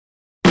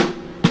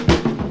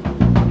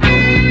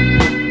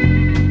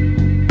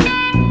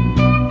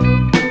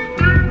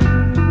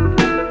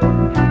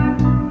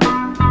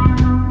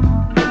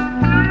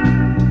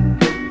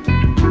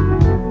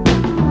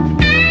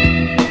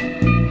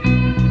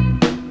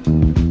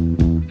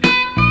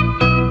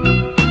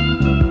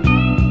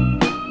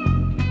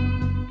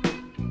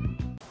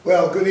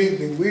Well, good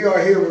evening. We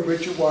are here with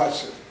Richard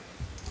Watson.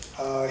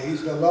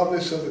 He's an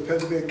alumnus of the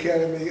Pennsylvania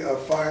Academy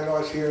of Fine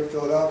Arts here in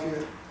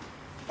Philadelphia.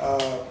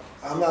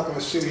 I'm not going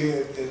to sit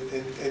here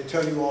and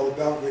tell you all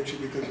about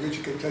Richard because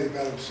Richard can tell you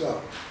about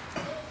himself.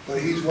 But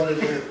he's one of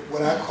the,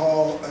 what I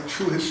call a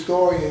true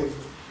historian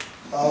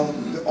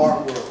of the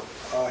art world.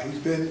 He's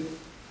been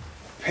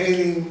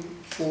painting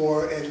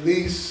for at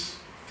least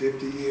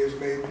 50 years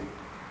maybe,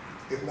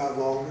 if not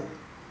longer.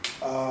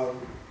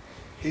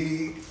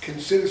 He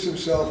considers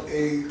himself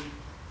a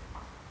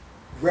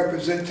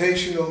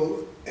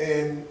representational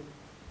and,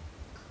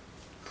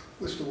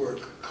 what's the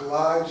word,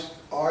 collage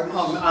artist?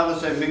 I would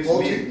say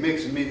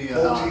mixed media.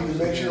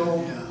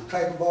 Multi-dimensional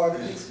type of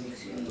artist?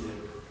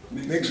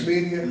 Mixed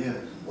media? Yeah.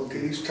 Okay,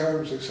 these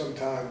terms are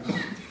sometimes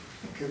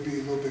can be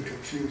a little bit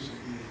confusing.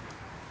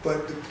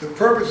 But the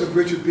purpose of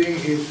Richard being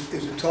here is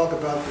to talk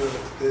about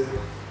the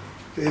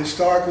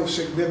historical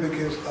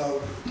significance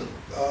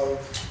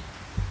of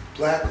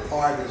black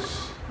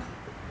artists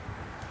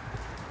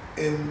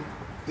in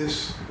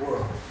this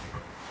world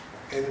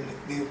and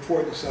the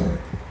importance of it,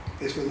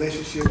 its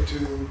relationship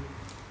to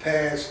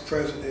past,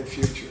 present, and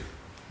future.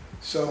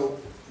 So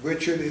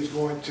Richard is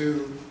going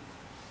to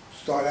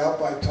start out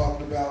by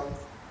talking about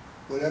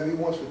whatever he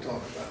wants to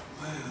talk about.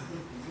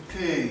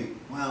 Okay,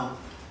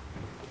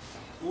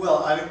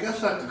 well, I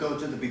guess I have to go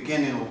to the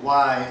beginning of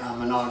why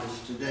I'm an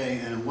artist today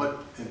and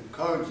what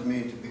encouraged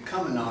me to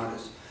become an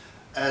artist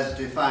as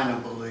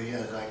definably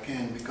as I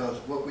can, because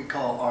what we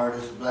call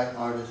artists, black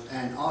artists,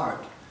 and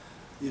art,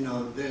 you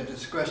know, they're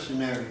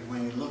discretionary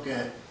when you look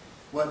at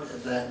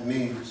what that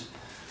means.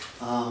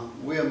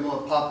 We are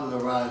more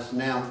popularized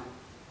now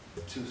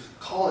to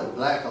call it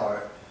black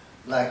art,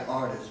 black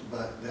artists,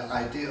 but the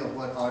idea of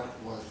what art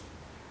was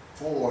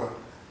for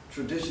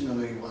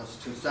traditionally was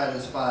to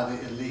satisfy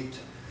the elite,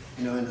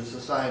 you know, in the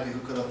society who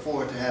could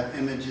afford to have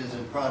images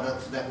and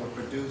products that were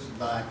produced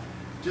by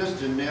just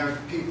generic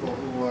people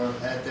who were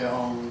at their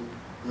own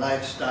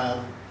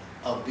lifestyle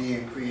of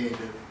being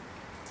creative.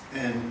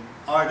 And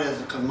art as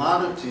a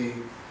commodity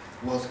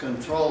was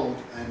controlled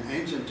in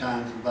ancient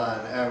times by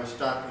the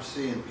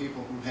aristocracy, and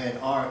people who had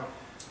art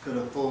could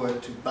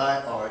afford to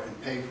buy art and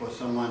pay for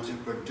someone to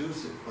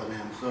produce it for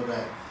them, so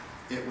that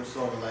it was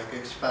sort of like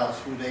espouse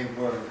who they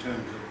were in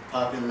terms of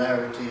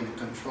popularity and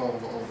control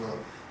over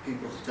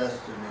people's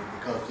destiny,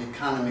 because the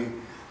economy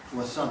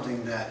was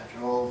something that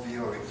drove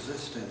your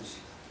existence.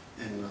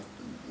 And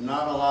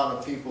not a lot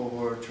of people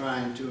were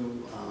trying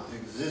to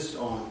exist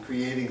on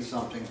creating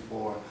something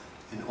for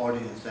an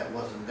audience that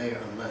wasn't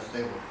there, unless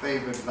they were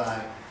favored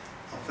by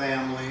a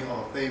family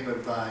or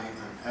favored by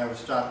an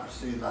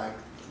aristocracy like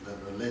the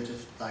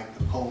religious, like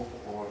the Pope,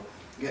 or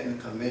getting a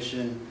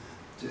commission.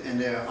 And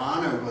their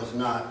honor was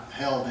not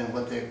held in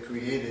what they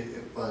created.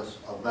 It was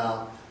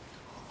about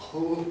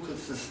who could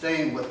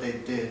sustain what they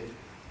did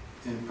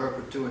in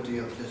perpetuity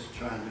of just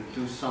trying to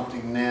do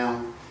something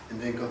now and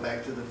then go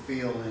back to the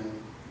field and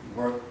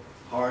work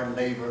hard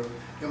labor.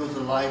 It was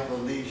a life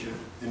of leisure,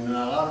 and a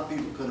lot of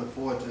people could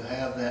afford to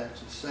have that,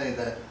 to say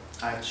that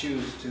I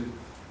choose to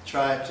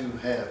try to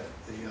have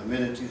the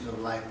amenities of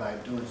life by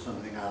doing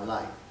something I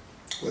like.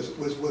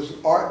 Was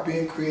art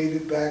being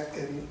created back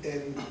in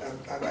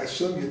I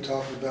assume you're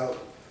talking about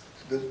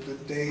the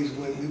days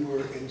when we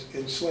were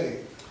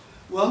enslaved?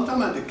 Well, I'm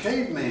talking about the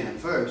caveman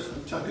first.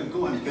 I'm talking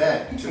going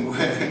back to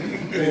when.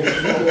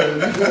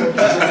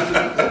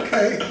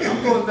 Okay.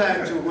 I'm going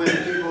back to when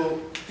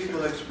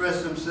people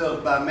express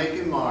themselves by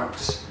making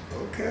marks.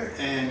 Okay.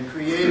 And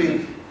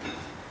creating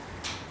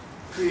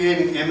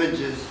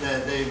images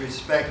that they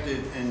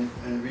respected and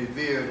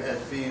revered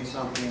as being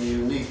something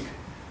unique.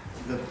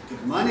 The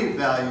money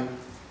value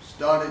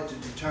started to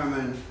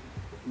determine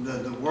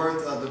the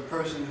worth of the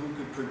person who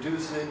could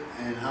produce it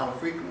and how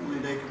frequently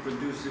they could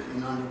produce it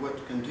and under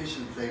what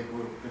conditions they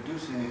were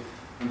producing it.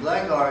 And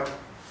black art,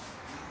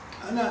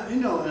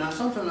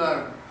 sometimes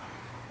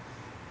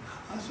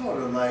I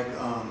sort of like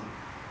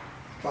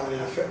find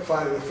it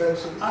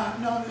offensive?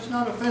 No, it's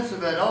not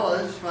offensive at all.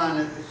 I just find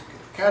it's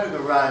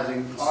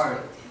categorizing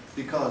art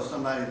because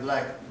somebody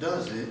black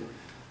does it,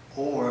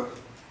 or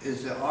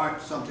is the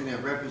art something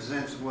that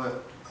represents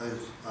what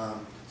is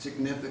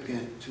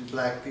significant to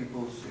black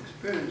people's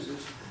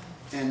experiences?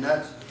 And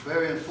that's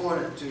very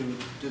important to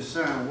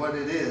discern what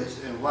it is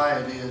and why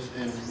it is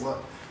and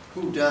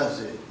who does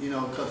it. You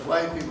know, because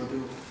white people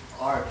do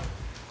art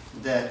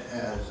that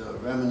has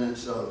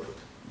remnants of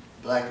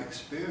black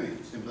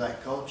experience and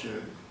black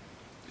culture.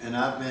 And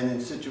I've been in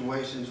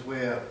situations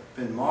where I've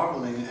been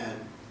marveling at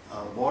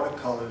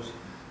watercolors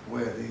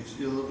where these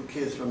little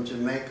kids from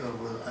Jamaica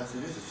I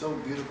said, this is so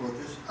beautiful,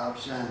 this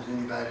outshines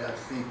anybody I've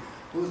seen.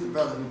 Who's the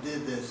brother who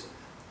did this?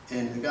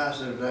 And the guy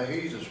said,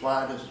 he's as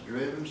white as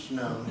driven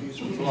snow. He's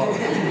from Florida.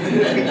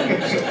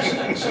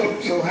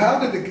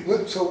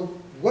 So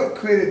what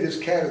created this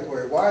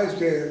category? Why is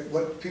there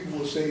what people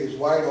will say is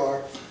white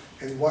art,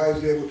 and why is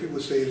there what people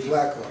say is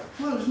black art?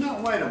 Well, it's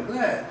not white or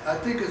black. I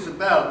think it's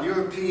about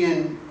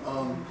European,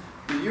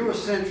 the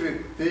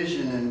Eurocentric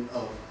vision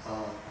of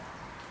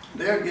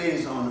their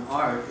gaze on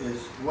art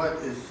is what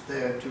is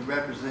there to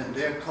represent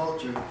their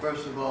culture.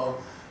 First of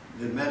all,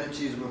 the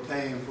Medicis were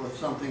paying for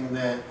something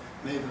that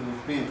maybe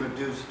was being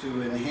produced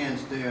to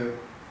enhance their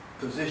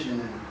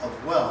position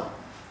of wealth.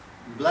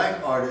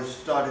 Black artists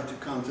started to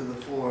come to the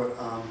fore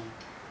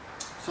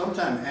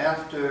sometime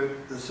after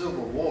the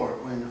Civil War,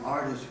 when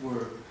artists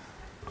were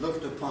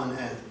looked upon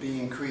as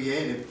being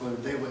creative,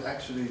 when they were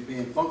actually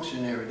being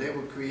functionary. They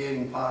were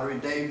creating pottery.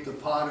 Dave the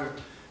Potter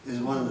is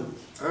one of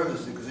the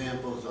earliest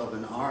examples of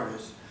an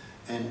artist,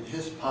 and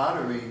his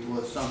pottery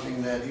was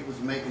something that he was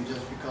making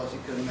just because he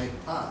couldn't make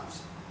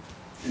pots.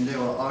 And there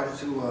were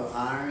artists who were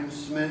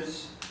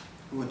ironsmiths,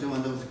 who were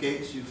doing those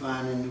gates you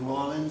find in New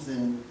Orleans,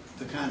 and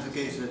the kinds of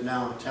gates that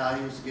now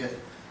Italians get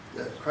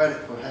the credit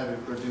for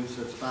having produced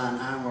as fine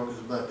ironworkers,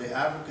 but the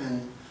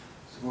Africans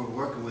were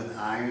working with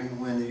iron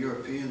when the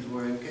Europeans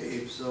were in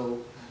caves. So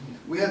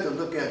we have to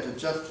look at the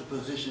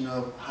juxtaposition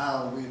of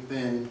how we've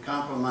been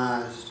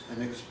compromised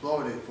and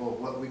exploited for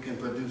what we can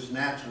produce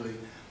naturally.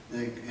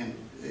 And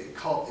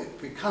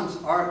it becomes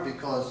art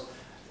because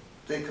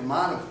they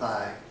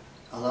commodify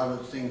a lot of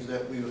the things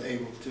that we were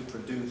able to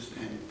produce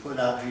and put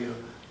out here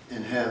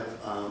and have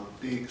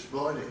be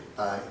exploited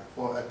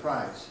for a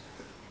price.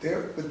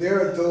 But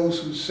there are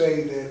those who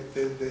say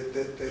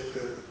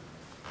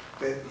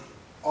that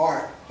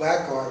art,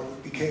 black art,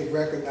 became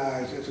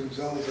recognized as a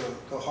result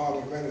of the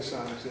Harlem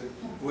Renaissance. And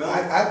well,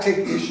 I take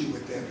issue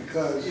with that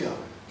because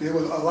there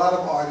was a lot of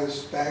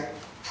artists back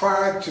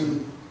prior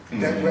to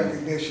that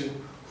recognition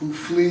who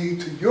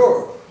fled to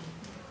Europe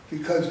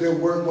because their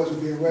work wasn't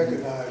being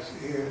recognized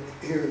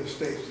here in the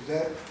States. Is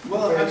that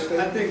well, a fair I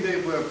statement? think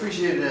they were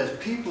appreciated as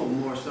people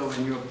more so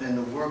in Europe than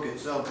the work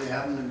itself. They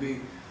happen to be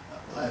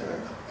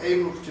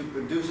able to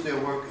produce their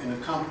work in a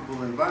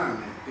comfortable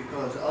environment,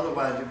 because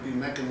otherwise it'd be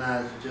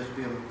mechanized to just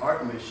be an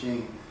art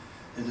machine,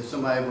 and that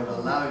somebody would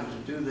allow you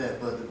to do that.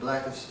 But the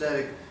black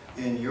aesthetic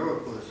in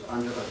Europe was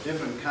under a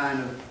different kind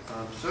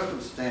of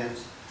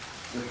circumstance.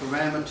 The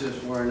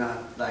parameters were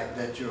not like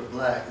that you're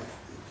black,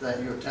 it's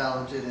that you're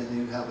talented and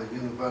you have a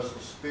universal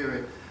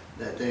spirit,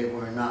 that they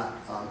were not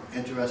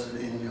interested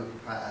in your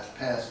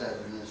past as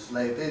an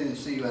enslaved. They didn't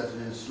see you as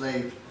an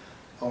enslaved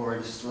or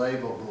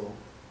enslavable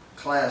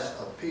class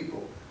of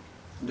people.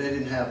 They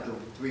didn't have the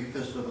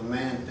 3/5 of a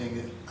man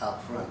thing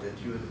out front, that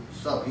you were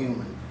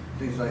subhuman,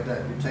 things like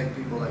that. You take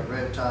people like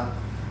Red Top,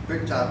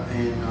 Bricktop,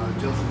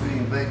 and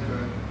Josephine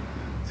Baker,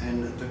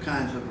 and the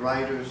kinds of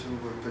writers who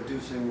were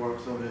producing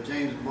works over there.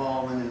 James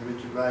Baldwin and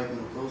Richard Wright, and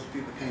those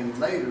people came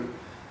later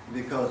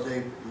because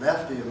they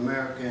left the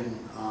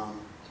American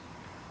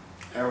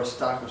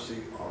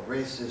aristocracy or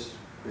racist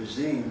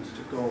regimes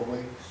to go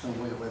away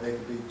somewhere where they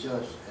could be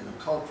judged in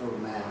a cultural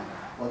manner,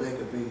 or they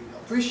could be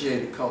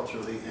appreciated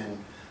culturally and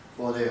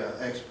for their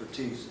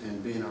expertise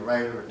in being a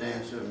writer, a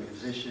dancer, a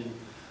musician,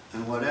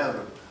 and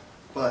whatever.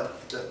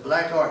 But the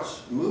black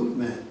arts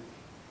movement,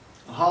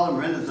 the Harlem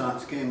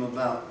Renaissance, came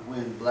about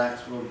when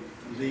blacks were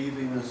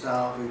leaving the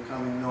South and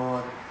coming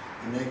north,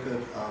 and they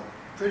could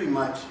pretty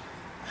much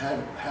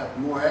have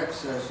more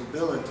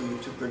accessibility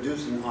to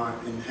producing art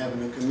and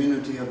having a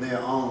community of their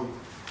own.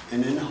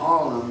 And in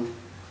Harlem,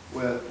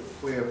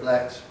 where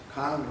blacks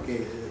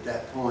congregated at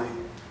that point,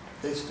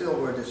 they still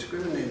were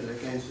discriminated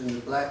against, and the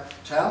black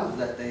talents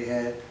that they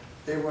had,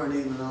 they weren't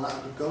even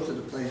allowed to go to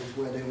the places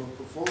where they were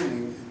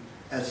performing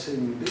as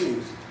human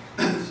beings.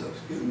 So,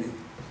 excuse me.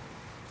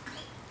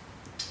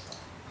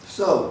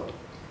 So,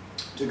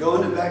 to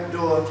go in the back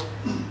door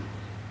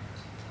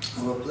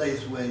of a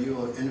place where you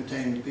are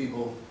entertaining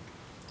people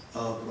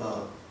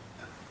of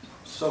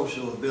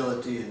social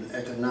ability and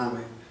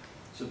economic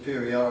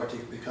superiority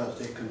because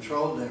they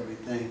controlled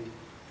everything,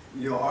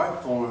 your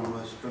art form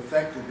was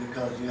perfected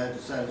because you had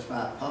to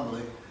satisfy the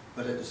public,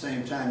 but at the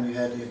same time you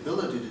had the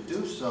ability to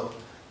do so.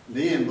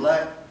 Being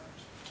black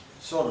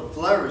sort of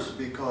flourished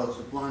because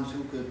the ones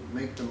who could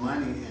make the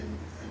money and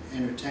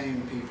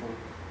entertain people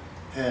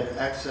had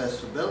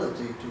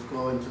accessibility to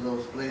go into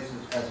those places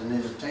as an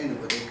entertainer,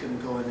 but they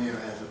couldn't go in there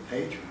as a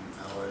patron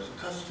or as a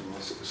customer.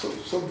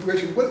 So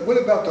Richard, what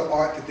about the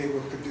art that they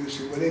were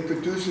producing? Were they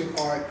producing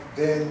art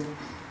then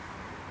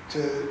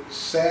to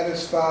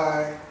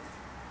satisfy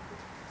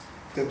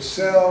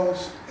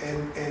themselves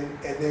and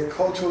their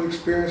cultural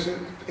experience,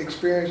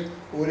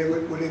 or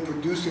were they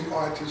producing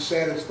art to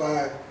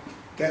satisfy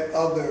that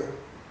other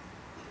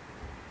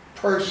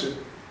person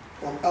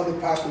or other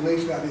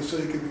population out there so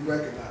they could be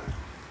recognized?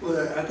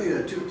 Well, I think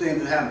there are two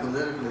things that happened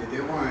politically.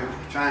 They weren't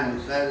trying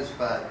to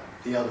satisfy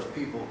the other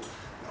people.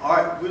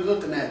 Art, we're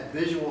looking at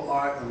visual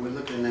art, and we're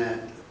looking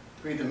at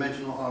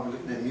three-dimensional art, we're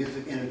looking at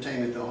music,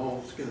 entertainment, the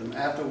whole schism.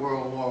 After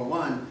World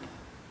War I,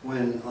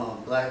 when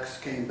blacks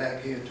came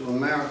back here to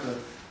America,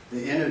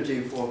 the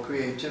energy for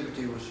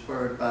creativity was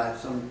spurred by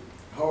some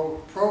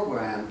whole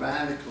program,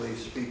 radically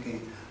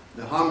speaking,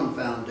 the Harmon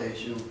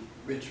Foundation,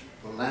 rich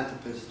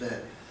philanthropists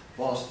that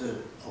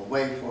fostered a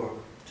way for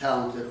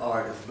talented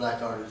artists,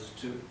 black artists,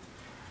 to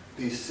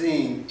be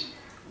seen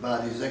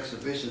by these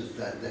exhibitions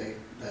that they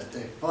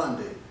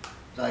funded.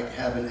 like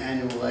having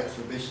annual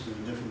exhibitions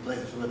in different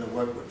places where the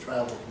work would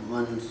travel from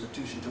one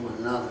institution to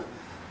another.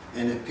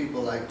 And if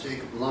people like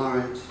Jacob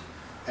Lawrence,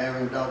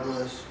 Aaron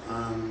Douglas,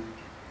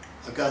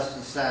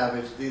 Augustus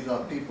Savage, these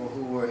are people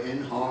who were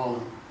in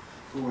Harlem,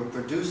 who were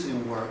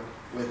producing work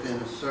within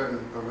a certain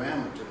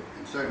parameter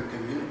in certain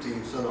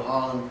communities. So the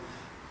Harlem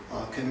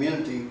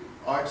community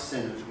art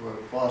centers were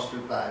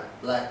fostered by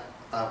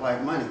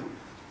white money.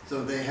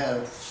 So they had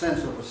a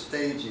sense of a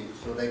staging,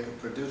 so they could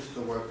produce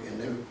the work,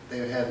 and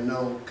they had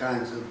no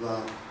kinds of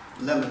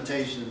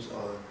limitations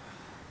or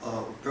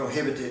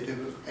prohibited. They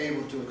were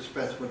able to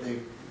express what they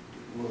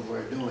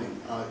were doing.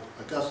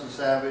 Augustus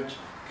Savage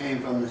came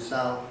from the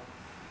South.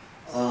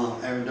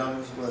 Aaron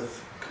Douglas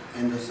was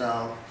in the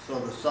South. So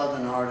the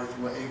Southern artists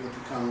were able to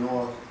come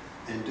north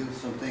and do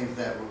some things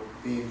that were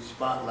being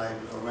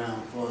spotlighted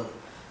around for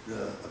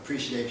the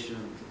appreciation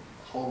of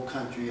the whole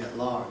country at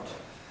large.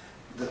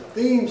 The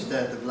themes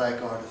that the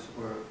black artists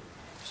were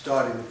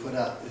starting to put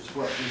out is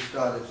what we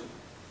started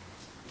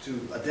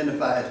to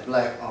identify as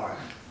black art.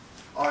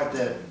 Art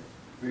that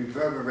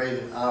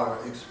reverberated our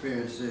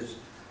experiences,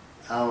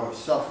 our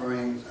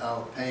sufferings,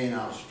 our pain,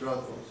 our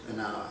struggles, and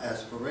our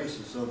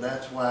aspirations. So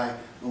that's why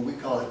when we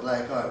call it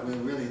black art, we're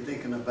really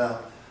thinking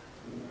about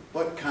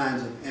what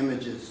kinds of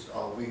images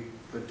are we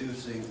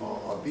producing or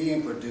are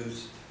being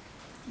produced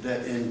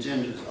that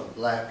engenders a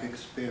black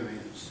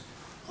experience.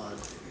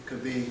 It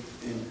could be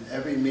in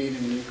every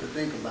medium you could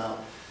think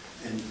about,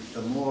 and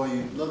the more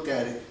you look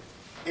at it,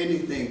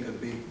 anything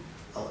could be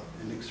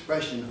an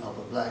expression of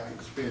a black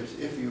experience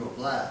if you are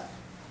black.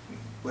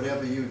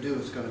 Whatever you do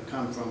is going to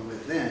come from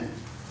within.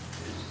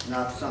 It's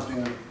not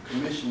something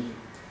commissioned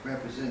to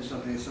represent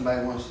something that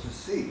somebody wants to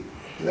see.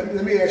 Let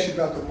me ask you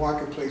about the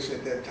marketplace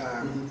at that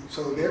time. Mm-hmm.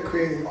 So they're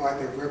creating art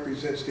that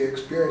represents their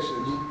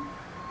experiences,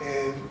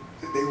 and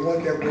they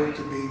want that work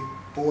to be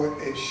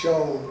bought and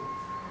shown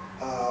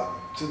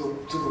to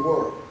the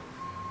world.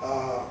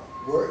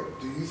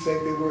 Do you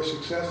think they were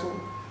successful?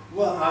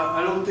 Well,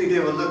 I don't think they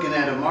were looking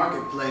at a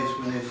marketplace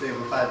when they said,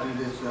 well, if I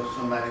do this,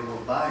 somebody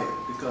will buy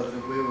it. Because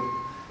if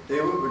they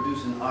were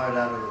producing art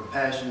out of a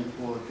passion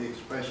for the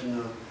expression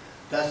of,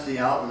 that's the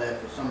outlet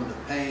for some of the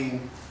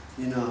pain,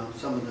 you know,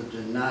 some of the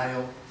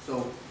denial.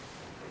 So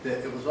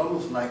that it was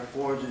almost like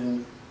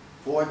forging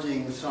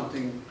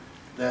something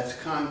that's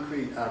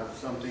concrete out of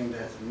something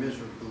that's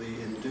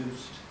miserably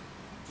induced.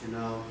 You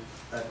know,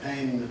 that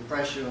pain and the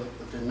pressure of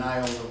the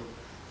denial of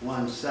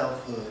one's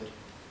selfhood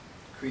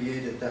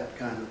created that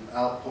kind of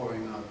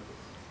outpouring of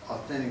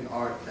authentic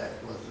art that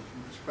was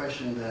an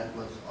expression that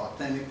was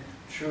authentic,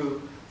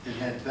 true, and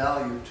had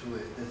value to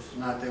it. It's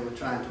not they were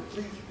trying to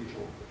please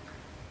people.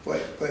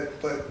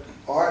 But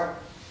art,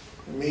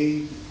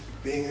 me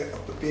being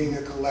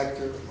a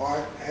collector,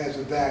 art has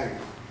a value.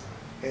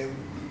 And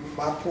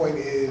my point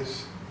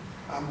is,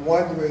 I'm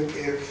wondering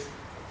if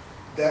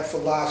that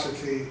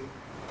philosophy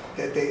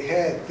that they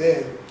had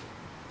then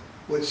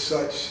was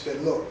such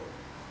that, look,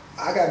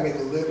 I gotta make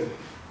a living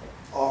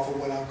off of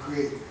what I'm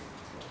creating.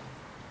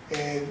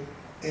 And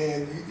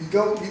you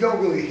don't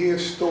really hear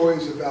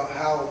stories about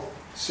how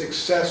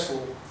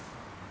successful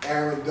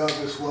Aaron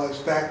Douglas was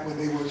back when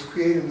they was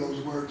creating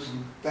those works,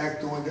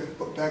 back during the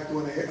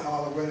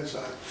Harlem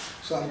Renaissance.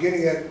 So what I'm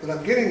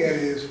getting at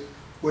is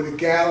where the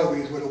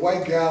galleries, where the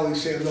white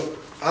galleries saying, look,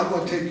 I'm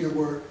going to take your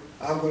work,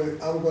 I'm going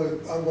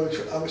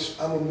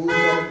to move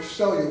on,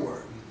 sell your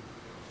work.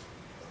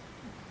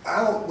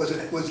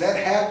 Was that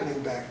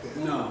happening back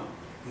then? No,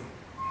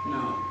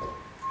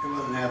 it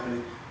wasn't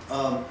happening.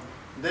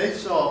 They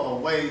saw a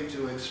way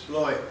to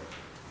exploit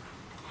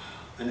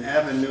an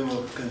avenue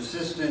of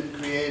consistent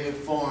creative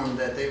form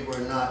that they were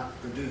not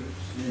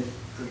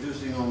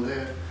producing on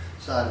their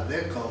side of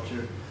their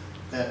culture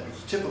that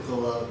was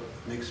typical of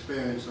an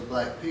experience of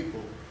black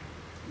people.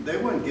 They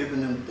weren't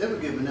giving them, they were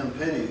giving them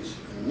pennies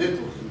and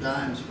nickels and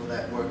dimes for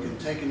that work and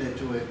taking it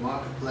to a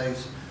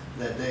marketplace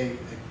that they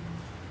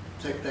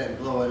take that and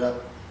blow it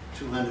up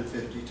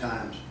 250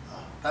 times,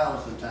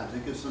 1,000 times. They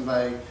give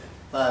somebody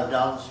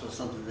 $5 for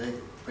something they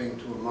bring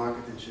to a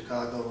market in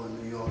Chicago or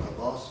New York or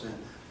Boston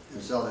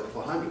and sell it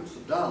for hundreds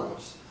of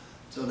dollars.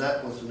 So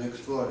that was an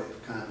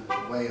exploitative kind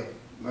of way of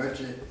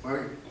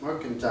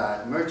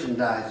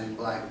merchandising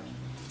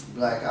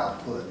black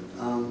output.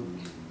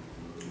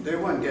 They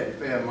weren't getting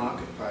fair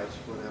market price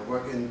for their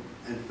work. In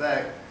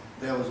fact,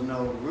 there was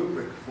no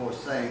rubric for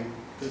saying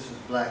this is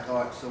black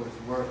art, so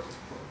it's worth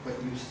what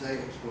you say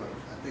it's worth.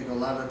 I think a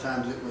lot of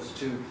times it was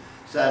to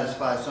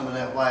satisfy some of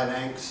that white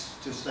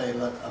angst to say,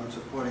 look, I'm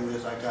supporting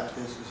this, I got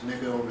this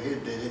nigga over here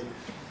did it,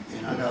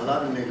 and I got a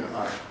lot of nigga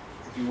art.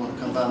 If you want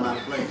to come by my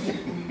place,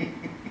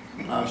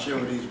 I'll show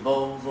you these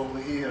bowls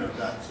over here, I've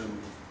got some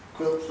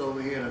quilts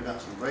over here, I've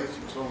got some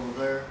bracelets over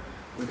there.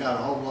 We got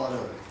a whole lot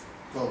of it.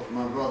 Well,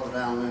 my brother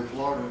down in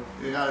Florida,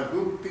 we got a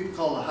group of people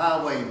called the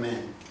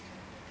Highwaymen.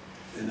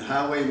 And the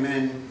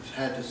Highwaymen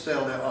had to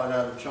sell their art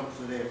out of trunks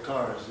of their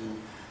cars.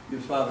 And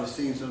you've probably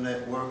seen some of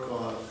that work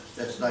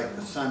that's like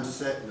the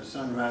sunset and the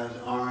sunrise,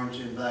 orange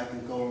and black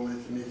and gold.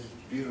 It's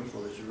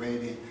beautiful, it's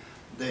radiant.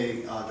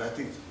 I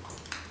think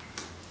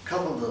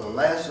couple of the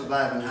last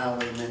surviving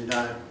highwaymen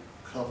died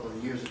a couple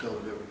of years ago.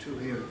 There were 2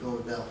 here in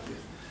Philadelphia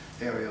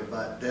area,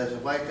 but there's a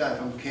white guy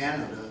from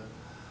Canada,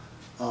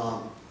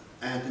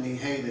 Anthony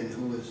Hayden,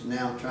 who is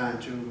now trying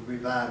to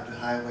revive the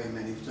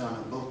highwaymen. He's done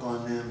a book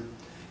on them.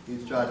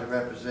 He's tried to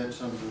represent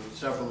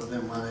several of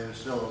them while they were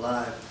still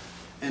alive.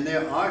 And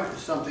their art is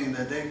something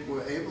that they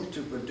were able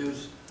to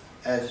produce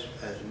as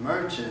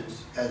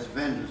merchants, as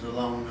vendors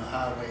along the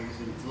highways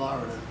in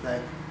Florida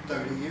back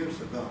 30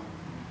 years ago.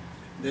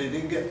 They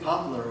didn't get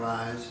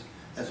popularized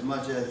as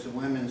much as the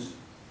women's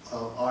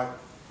art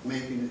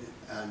making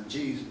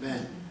Gee's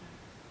been.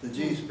 The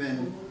Gee's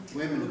been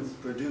women who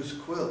produce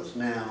quilts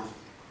now.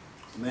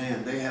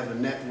 Man, they have a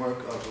network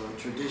of a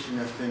tradition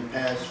that's been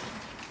passed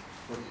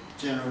for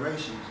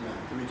generations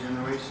now, 3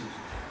 generations.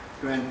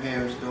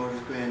 Grandparents,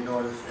 daughters,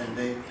 granddaughters, and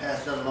they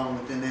pass that along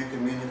within their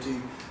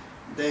community.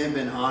 They have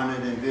been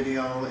honored in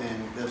video,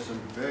 and there's some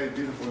very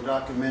beautiful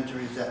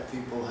documentaries that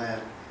people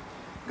have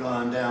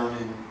gone down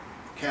and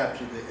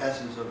captured the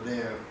essence of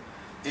their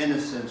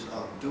innocence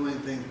of doing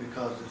things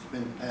because it's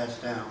been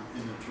passed down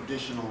in a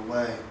traditional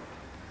way.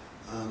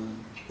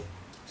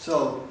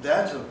 So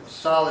that's a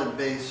solid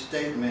base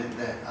statement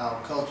that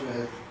our culture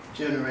has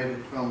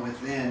generated from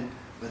within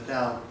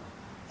without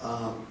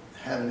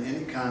having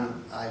any kind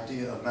of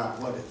idea about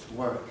what it's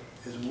worth.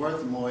 It's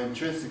worth more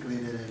intrinsically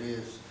than it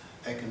is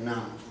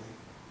economically,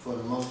 for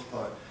the most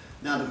part.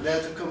 Now,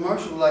 there's a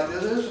commercial, like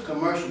there is a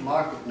commercial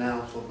market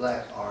now for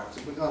black art.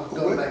 So we're going to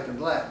go back to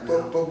black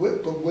now. But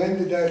when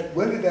did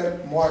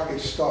that market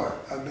start?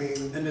 I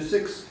mean, in the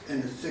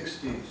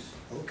 60s.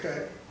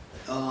 Okay.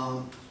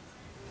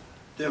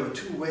 There were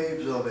 2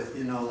 waves of it,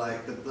 you know,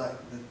 like the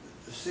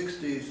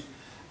 60s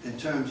in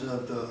terms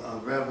of the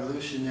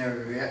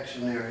revolutionary,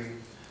 reactionary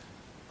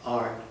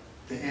art,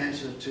 the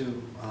answer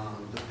to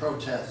the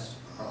protests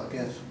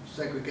against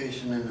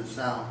segregation in the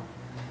South,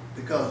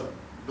 because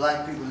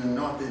black people in the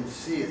North didn't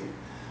see it.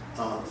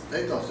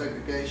 They thought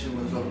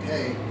segregation was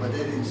okay, but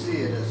they didn't see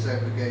it as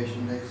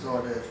segregation. They saw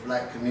it as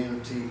black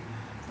community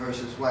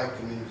versus white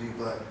community,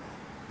 but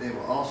they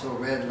were also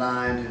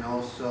redlined and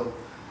also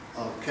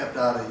kept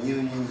out of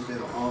unions. They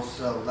were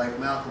also, like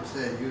Malcolm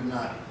said, you're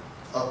not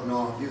up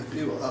north,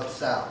 you were up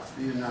south.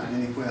 You're not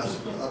anywhere else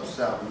but up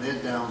south, and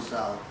they're down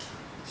south.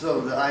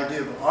 So the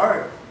idea of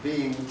art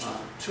being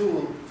a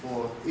tool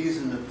for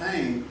easing the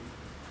pain,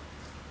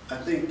 I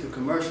think the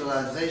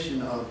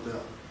commercialization of the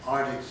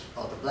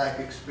of the black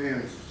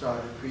experience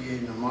started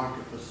creating a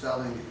market for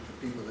selling it for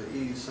people to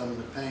ease some of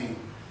the pain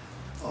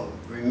of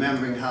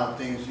remembering how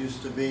things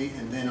used to be,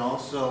 and then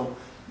also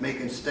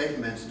making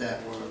statements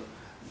that were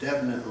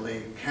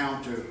definitely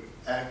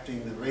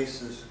counteracting the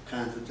racist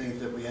kinds of things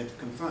that we had to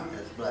confront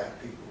as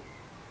black people.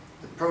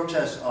 The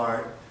protest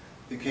art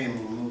became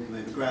a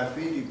movement.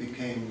 Graffiti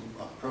became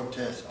a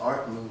protest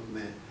art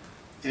movement.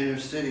 Inner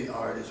city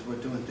artists were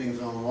doing things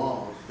on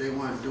walls. They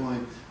weren't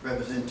doing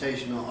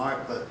representational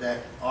art, but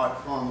that art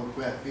form of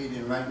graffiti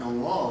and writing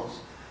on walls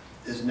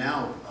is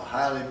now a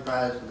highly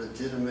prized,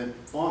 legitimate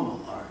form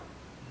of art.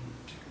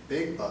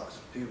 Big bucks.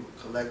 People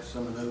collect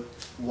some of the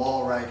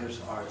wall writers'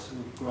 arts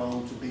who've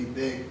grown to be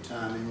big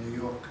time in New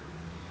York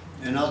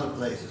and other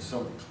places.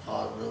 Some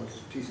of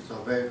those pieces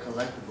are very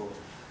collectible.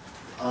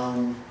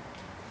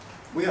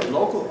 We have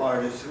local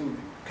artists who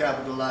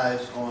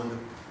capitalize on the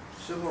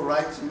civil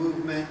rights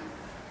movement,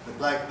 the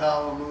Black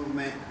Power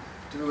movement,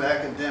 through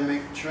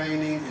academic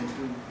training and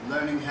through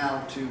learning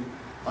how to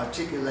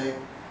articulate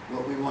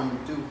what we want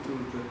to do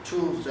through the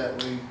tools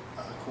that we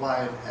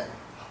acquired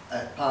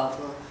at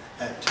PAFA,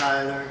 at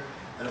Tyler,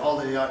 at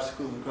all of the art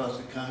schools across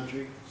the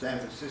country, San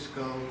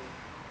Francisco,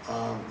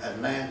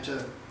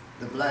 Atlanta.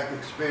 The black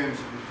experience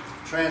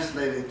was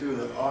translated through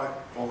the art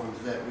forms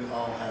that we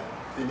all have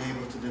been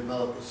able to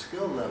develop a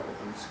skill level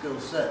and a skill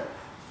set.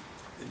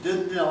 It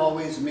didn't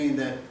always mean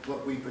that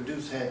what we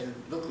produced had to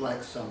look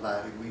like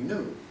somebody we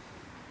knew.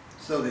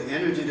 So the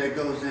energy that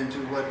goes into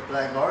what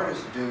black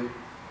artists do,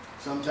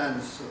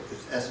 sometimes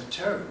it's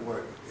esoteric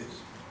work. It's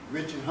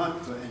Richard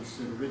Hunt, for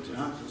instance. Richard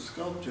Hunt's a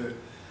sculptor,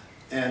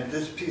 and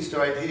this piece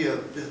right here,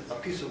 a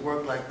piece of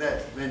work like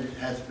that,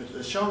 has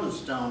a Shona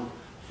stone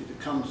that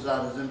comes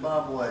out of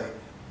Zimbabwe.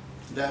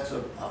 That's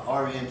an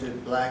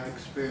oriented black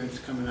experience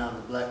coming out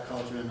of black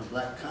culture in the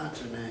black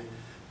continent,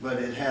 but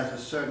it has a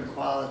certain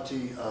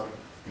quality of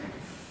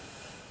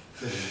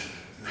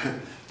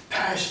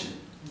passion.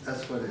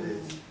 That's what it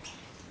is.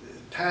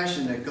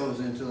 Passion that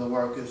goes into the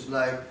work. It's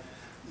like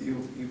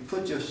you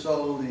put your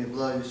soul and your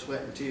blood, your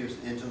sweat and tears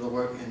into the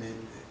work, and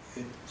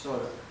it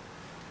sort of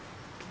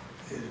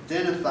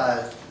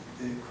identifies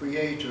the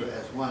creator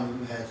as one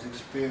who has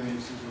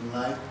experiences in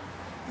life,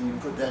 and you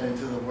put that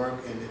into the work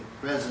and it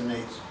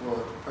resonates for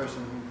the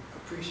person who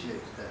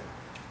appreciates that.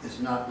 It's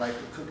not like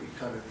a cookie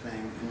cutter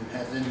thing, and it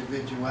has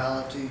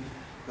individuality,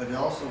 but it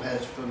also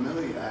has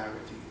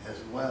familiarity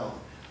as well.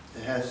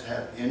 It has to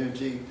have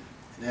energy,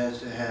 it has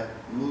to have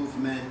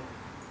movement,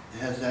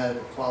 it has to have a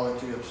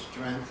quality of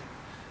strength,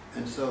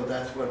 and so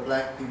that's what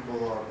black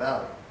people are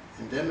about.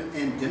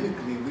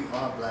 Endemically, we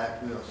are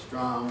black, we are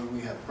strong,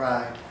 we have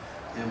pride,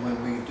 and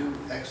when we do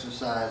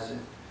exercise it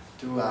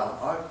through our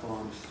art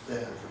forms.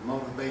 There's a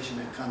motivation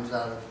that comes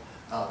out of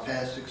our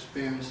past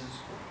experiences,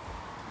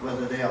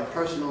 whether they are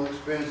personal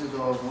experiences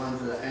or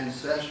ones that are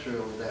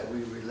ancestral that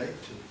we relate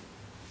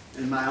to.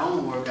 In my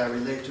own work, I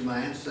relate to my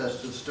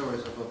ancestors'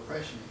 stories of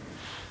oppression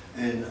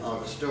and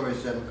the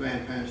stories that my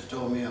grandparents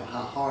told me of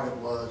how hard it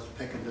was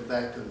picking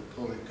tobacco,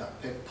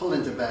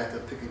 pulling tobacco,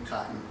 picking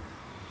cotton,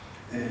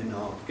 and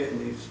getting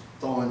these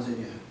thorns in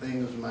your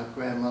fingers. My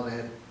grandmother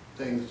had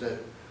things that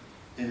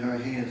in her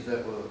hands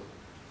that were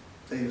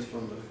things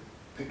from the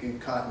picking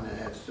cotton that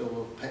had still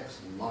little pecks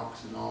and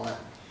marks and all that.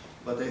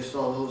 But they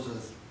saw those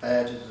as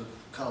badges of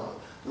color.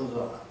 Those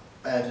are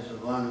badges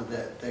of honor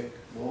that they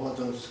wore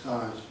those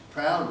scars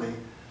proudly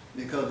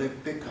because they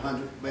pick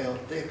 100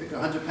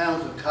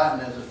 pounds of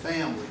cotton as a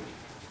family.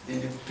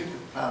 And you pick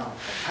a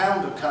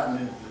pound of cotton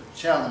is a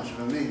challenge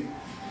for me.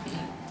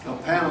 A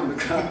pound of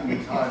cotton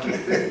is hard to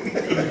pick.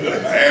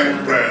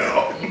 And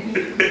proud.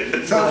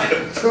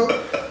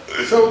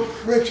 So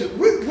Richard,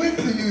 what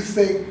do you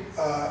think,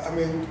 I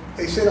mean,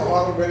 they say the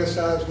Harlem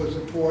Renaissance was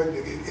important.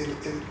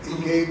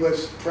 It gave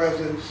us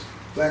presence,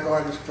 black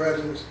artists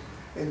presence,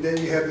 and then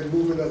you have the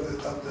movement of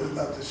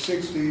the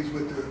 60s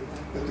with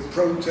the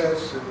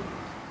protests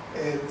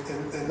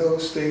and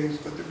those things.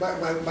 But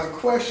my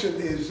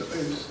question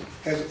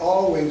has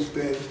always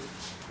been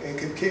and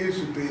continues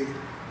to be,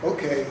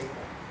 okay,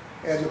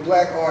 as a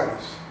black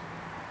artist,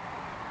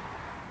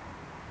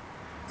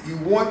 you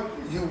want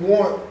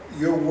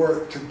your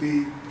work to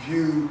be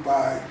viewed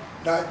by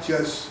not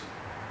just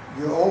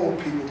your own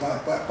people,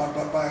 but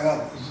by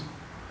others.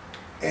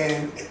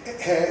 And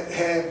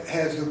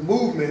has the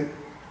movement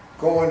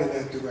gone in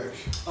that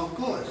direction? Of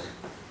course.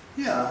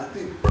 Yeah, I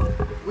think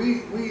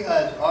we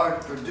as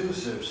art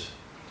producers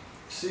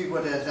see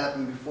what has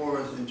happened before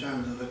us in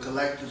terms of the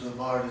collectors of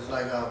artists,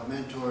 like our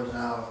mentors and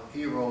our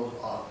heroes.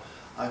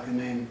 I can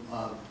name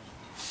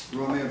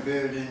Romare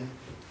Bearden,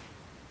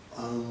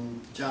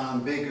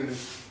 John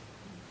Biggers,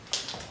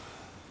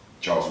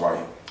 Charles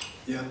White.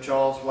 Yeah,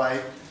 Charles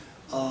White.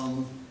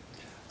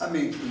 I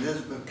mean,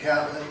 Elizabeth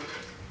Catlett,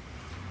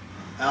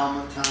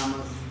 Alma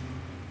Thomas,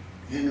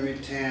 Henry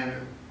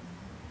Tanner,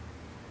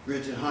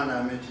 Richard Hunt,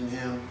 I mentioned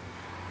him,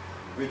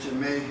 Richard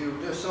Mayhew.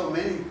 There's so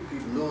many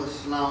people, Louis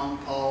Sloan,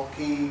 Paul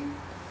King.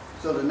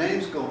 So the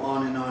names go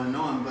on and on and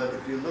on, but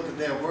if you look at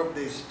their work,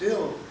 they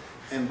still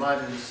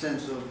embody the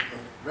sense of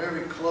a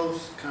very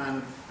close kind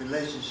of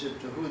relationship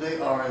to who they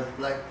are as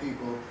black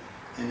people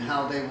and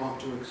how they want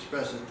to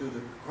express it through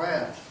the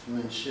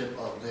craftsmanship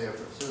of their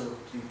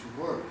facility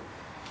to work.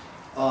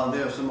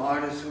 There are some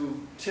artists who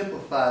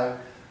typify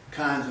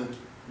kinds of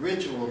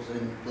rituals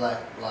in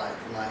black life,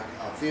 like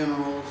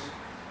funerals,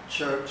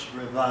 church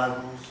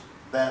revivals,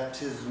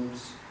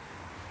 baptisms.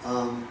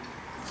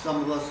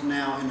 Some of us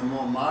now, in a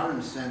more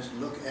modern sense,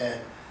 look at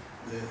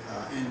the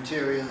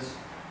interiors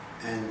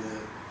and the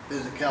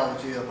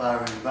physicality of our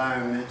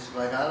environments.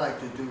 Like I like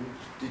to do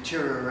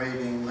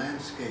deteriorating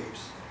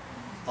landscapes.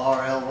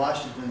 R.L.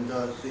 Washington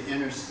does the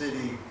inner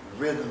city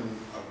rhythm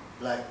of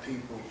black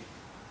people.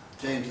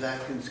 James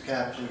Atkins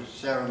captures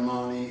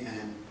ceremony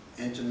and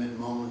intimate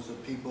moments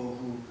of people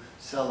who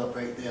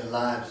celebrate their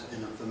lives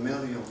in a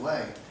familiar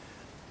way.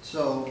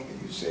 So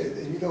you said,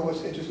 and you know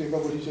what's interesting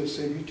about what you just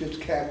said? You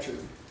just captured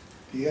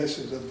the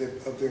essence of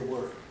their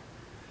work.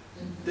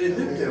 They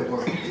live their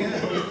work, yeah.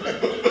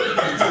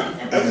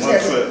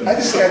 I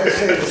just had to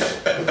say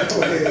this.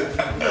 Go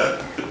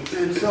ahead.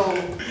 And so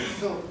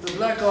the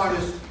black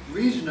artists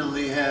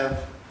regionally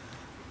have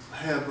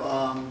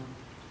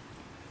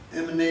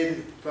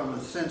emanated from a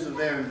sense of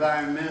their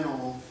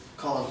environmental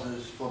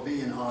causes for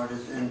being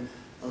artists, and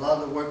a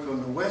lot of the work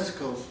from the West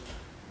Coast.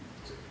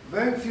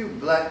 Very few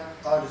black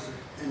artists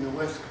in the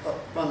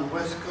from the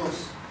West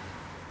Coast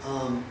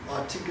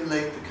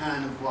articulate the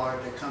kind of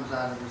art that comes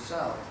out of the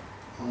South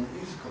on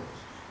the East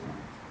Coast.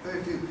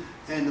 Very few.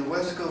 And the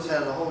West Coast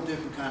has a whole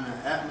different kind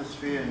of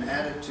atmosphere and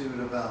attitude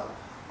about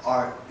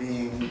art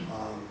being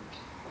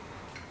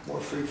more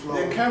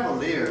free-flowing. They're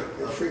cavalier.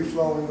 They're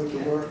free-flowing with the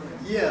work.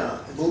 Yeah.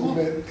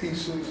 Movement,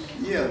 pieces.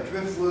 Yeah,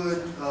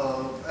 Driftwood,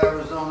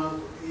 Arizona,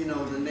 you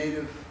know, the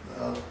native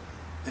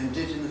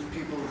indigenous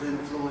people's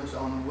influence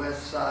on the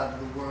west side of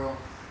the world.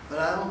 But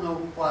I don't know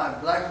why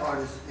black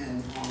artists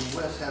on the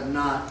west have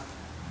not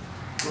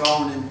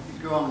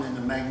grown in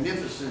the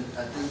magnificent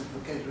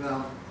identification.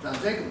 John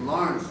Jacob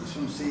Lawrence is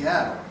from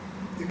Seattle.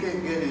 You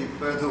can't get any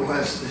further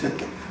west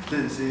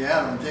than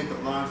Seattle.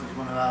 Jacob Lawrence is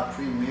one of our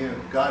premier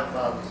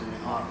godfathers in the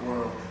art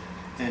world.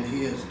 And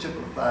he has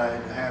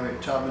typified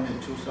Harriet Tubman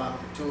and Toussaint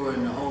Couture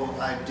and the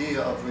whole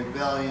idea of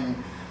rebellion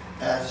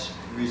as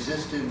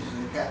resistance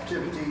and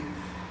captivity.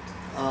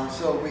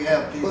 So we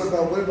have these... What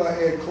about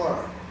Ed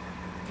Clark?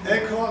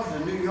 Ed Clark is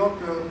a New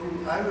Yorker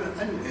who, I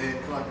knew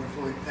Ed Clark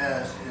before he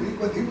passed.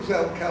 He was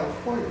out in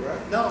California,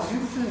 right? No, he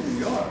was in New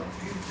York.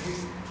 He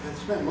had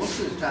spent most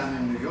of his time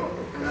in New York.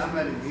 When I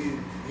met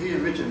him, he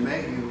and Richard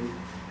Mayhew,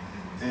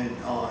 and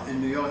in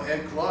New York,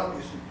 Ed Clark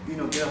used to, you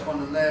know, get up on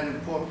the ladder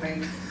and pour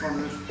paint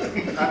from the,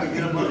 I could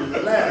get up under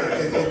the ladder.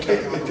 And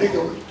take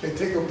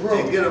a broom.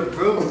 And get a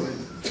broom and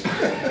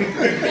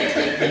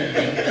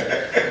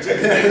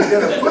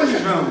They're the push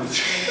rooms.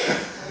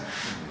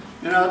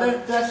 You know,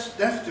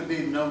 that's to be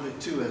noted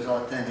too as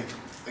authentic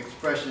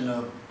expression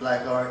of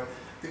black art,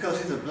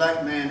 because he's a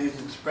black man, he's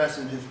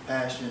expressing his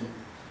passion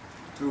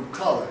through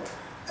color.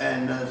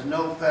 And there's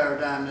no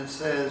paradigm that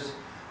says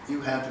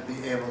you have to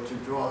be able to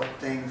draw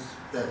things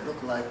that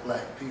look like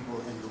black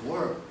people in the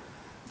world.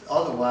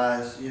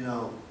 Otherwise, you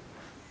know,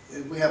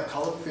 we have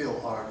color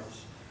field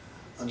artists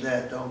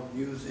that don't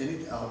use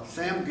any,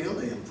 Sam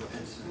Gilliam, for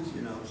instance,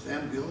 you know,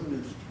 Sam Gilliam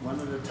is one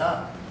of the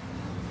top.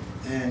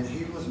 And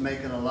he was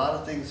making a lot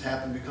of things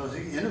happen because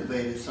he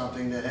innovated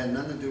something that had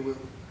nothing to do with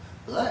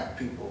black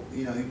people.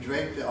 You know, he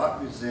draped the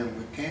art museum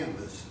with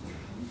canvas.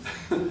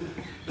 You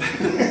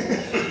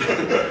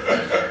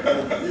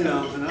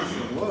know, and I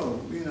said,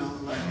 whoa, you know,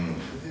 like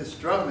he's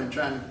struggling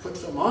trying to put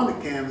some on the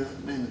canvas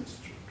and then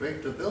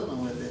drape the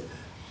building with it.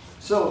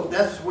 So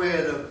that's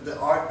where the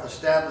art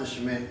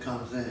establishment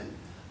comes in.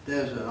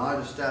 There's an art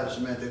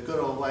establishment. The good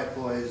old white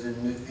boys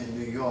in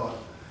New York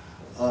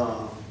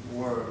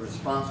were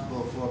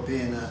responsible for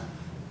being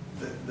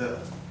the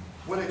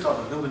what do they call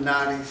it, the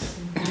Illuminatis.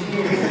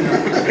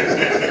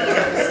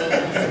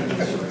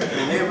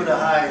 And they were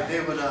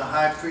the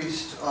high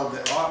priest of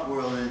the art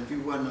world, and if you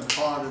wasn't a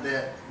part of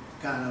that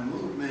kind of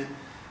movement,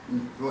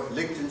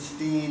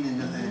 Lichtenstein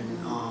and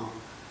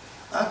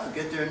I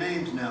forget their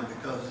names now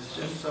because it's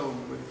just so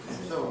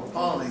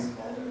appalling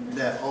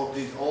that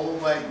these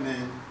old white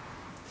men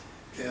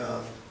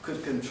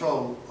could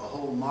control a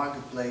whole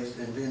marketplace,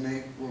 and then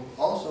they will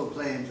also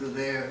play into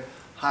their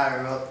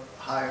higher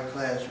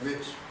class,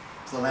 rich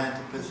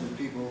philanthropists and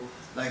people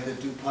like the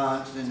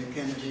DuPonts and the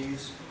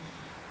Kennedys,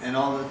 and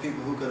all the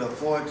people who could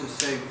afford to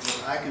say,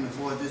 well, I can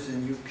afford this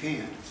and you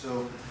can't.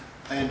 So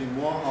Andy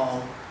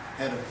Warhol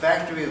had a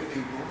factory of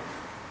people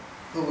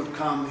who would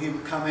come, he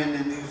would come in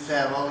and he would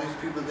have all these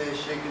people there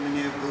shaking in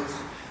their boots,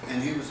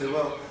 and he would say,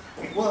 well,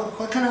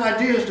 what kind of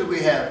ideas do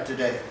we have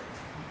today?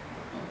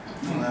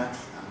 Well,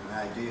 that's not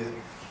an idea,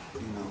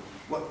 you know.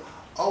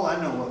 Oh, I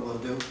know what we'll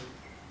do.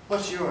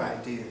 What's your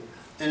idea?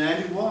 And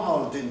Andy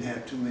Warhol didn't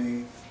have too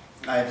many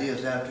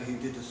ideas after he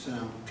did the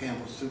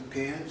Campbell soup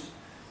cans.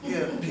 He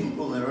had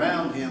people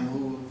around him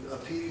who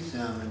appeased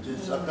him and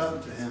just sucked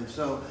up to him.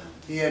 So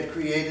he had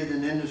created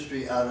an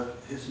industry out of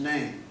his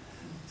name.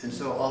 And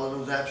so all of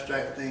those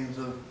abstract things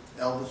of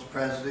Elvis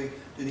Presley,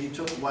 then he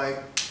took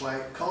white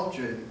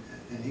culture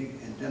and he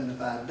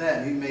indemnified that.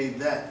 And he made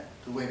that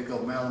the way to go.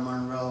 Marilyn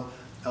Monroe,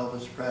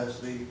 Elvis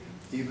Presley,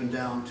 even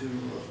down to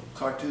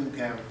cartoon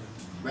character,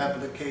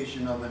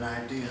 replication of an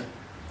idea.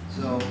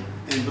 So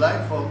in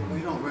black folk, we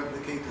don't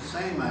replicate the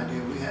same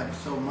idea. We have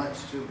so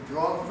much to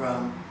draw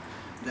from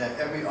that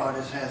every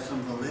artist has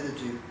some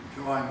validity,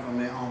 drawing from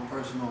their own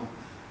personal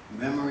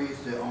memories,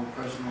 their own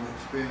personal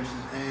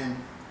experiences, and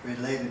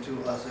related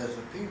to us as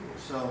a people.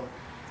 So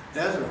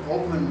there's an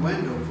open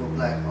window for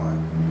black art.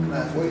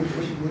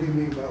 What do you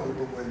mean by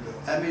open window?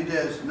 I mean,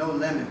 there's no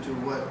limit to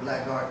what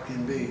black art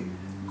can be.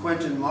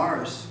 Quentin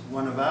Morris,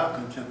 one of our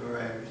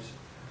contemporaries,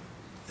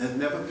 has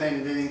never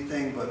painted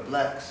anything but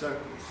black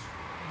circles.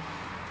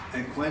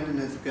 And Quentin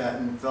has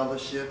gotten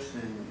fellowships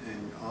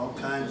and all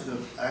kinds of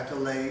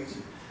accolades,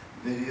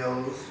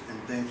 videos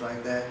and things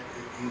like that.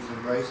 He's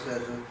embraced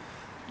as a...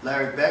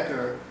 Larry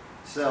Becker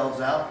sells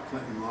out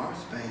Quentin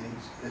Morris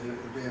paintings.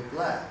 They're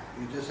black.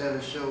 We just had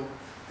a show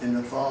in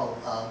the fall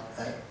out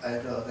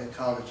at the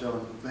college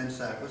on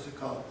Glenside. What's it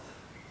called?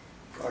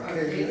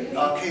 Arcadia?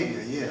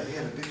 Arcadia, yeah. He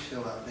had a big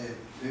show out there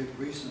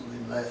recently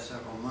in the last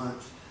several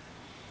months.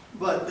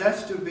 But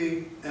that's to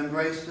be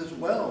embraced as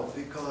well,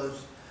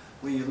 because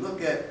when you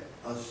look at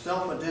a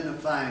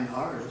self-identifying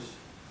artist,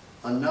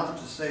 enough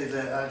to say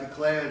that I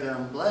declare that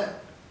I'm black,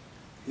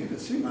 you can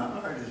see my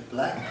art is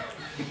black.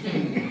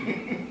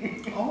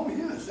 Oh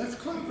yes, that's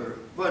clever.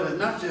 But it's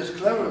not just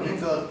clever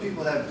because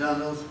people have done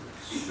those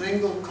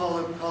single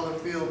color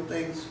field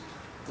things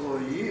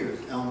for years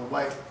on the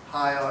white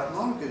high art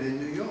market in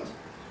New York.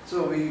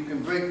 So when you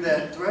can break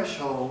that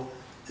threshold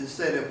and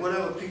say that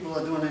whatever people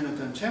are doing in a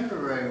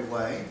contemporary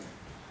way,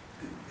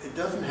 it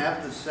doesn't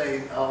have to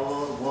say,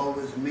 oh, woe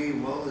is me,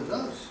 woe is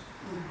us.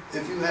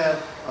 If you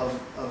have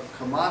a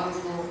commodity,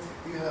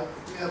 you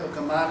have a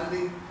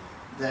commodity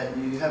that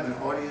you have an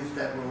audience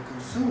that will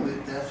consume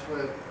it, that's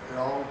where it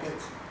all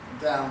gets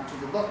down to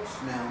the books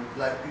now.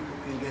 Black people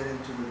can get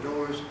into the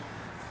doors,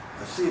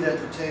 a seat at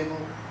the table,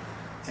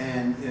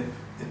 and if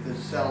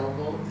it's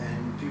sellable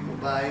and people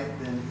buy it,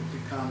 then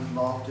it becomes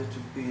lofted to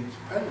be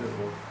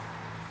creditable.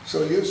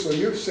 So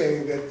you're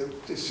saying that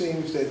it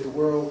seems that the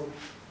world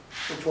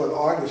for an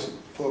artist,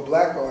 for a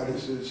black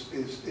artist,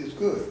 is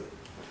good.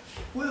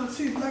 Well,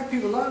 see, black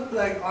people, a lot of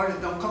black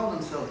artists don't call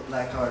themselves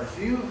black artists.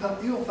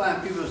 You'll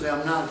find people say,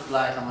 I'm not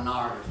black, I'm an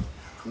artist.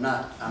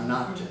 I'm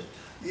not just,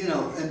 you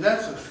know, and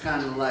that's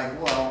kind of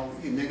like, well,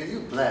 you nigga,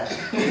 you black.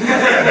 Yeah,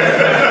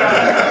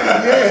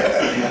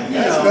 you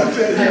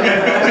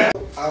know,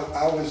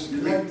 I was,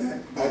 you like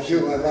that? I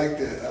do, I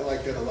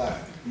like that a lot.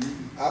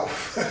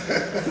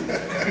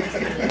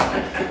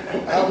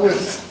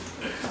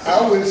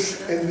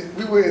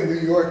 we were in New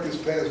York this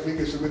past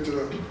week, so we went to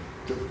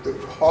the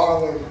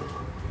Harlem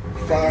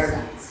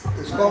Fine,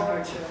 it's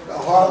called the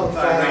Harlem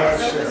Fine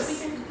Arts Show.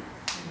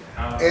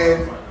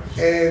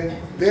 And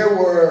there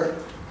were,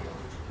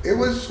 it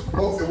was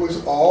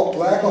all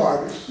black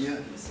artists, Yeah.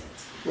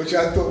 which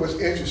I thought was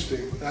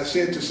interesting. And I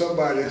said to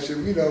somebody, I said,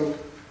 you know,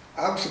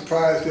 I'm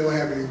surprised they don't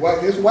have any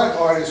white, there's white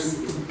artists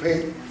who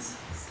paint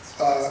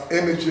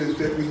images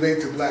that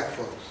relate to black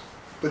folks.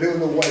 But there were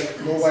no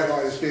white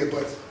artists there.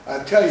 But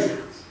I tell you,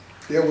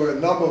 there were a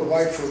number of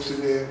white folks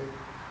in there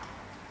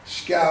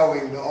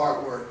scouring the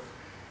artwork.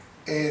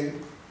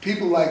 And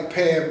people like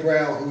Pam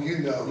Brown, who you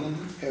know,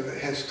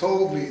 has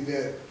told me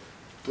that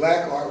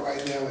black art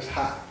right now is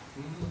hot.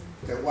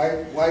 That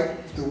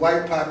the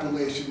white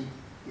population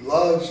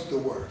loves the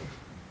work.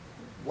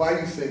 Why do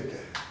you think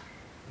that?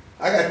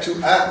 I have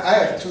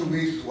two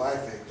reasons why I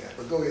think that.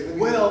 But go ahead.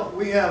 Well,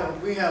 we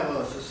have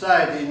a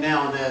society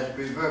now that's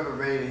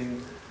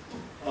reverberating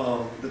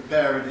the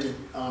parody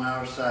on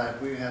our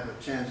side. We have a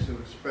chance to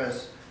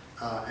express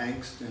our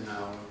angst and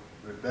our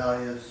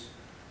rebellious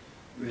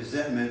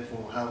resentment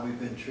for how we've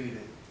been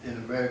treated in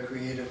a very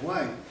creative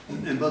way.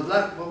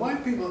 But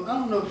white people, I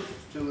don't know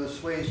to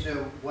assuage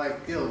their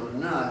white guilt or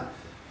not,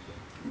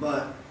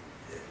 but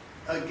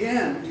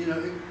again, you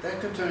know, that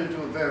could turn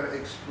into a very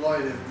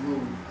exploitive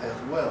move as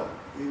well.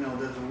 You know,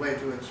 there's a way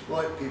to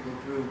exploit people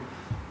through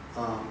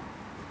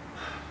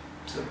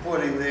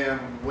supporting their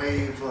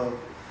wave of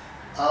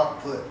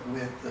output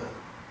with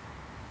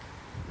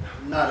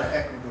not an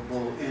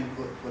equitable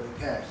input for the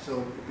cash.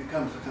 So it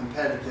becomes a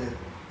competitive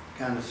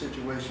kind of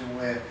situation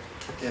where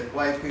if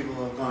white people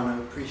are going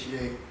to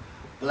appreciate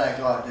black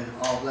art, then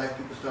all black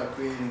people start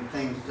creating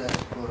things that's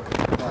for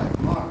the white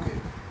market.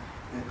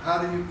 And how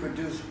do you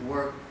produce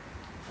work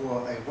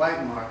for a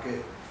white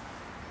market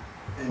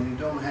and you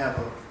don't have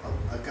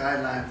a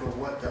guideline for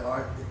what the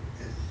art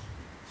is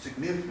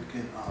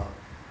significant of?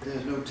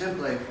 There's no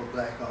template for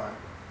black art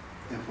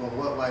and for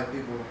what white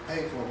people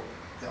pay for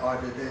the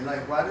art that they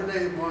like. Why do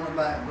they want to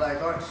buy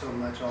black art so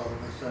much all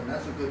of a sudden?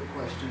 That's a good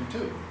question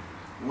too.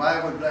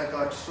 Why would black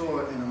art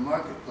soar in a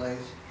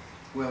marketplace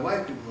where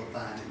white people are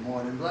buying it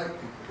more than black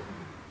people?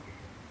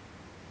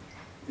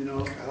 You know,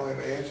 I don't have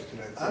an answer to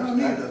that question. I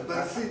don't either,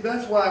 but see,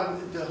 that's why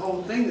the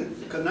whole thing,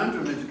 the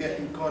conundrum is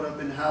getting caught up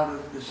in how to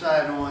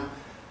decide on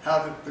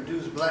how to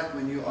produce black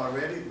when you're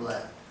already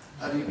black.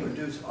 How do you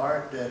produce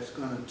art that's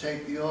going to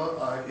take your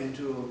art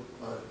into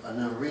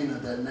an arena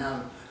that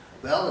now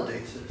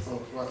validates it for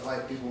what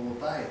white people will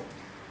buy it?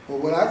 Well,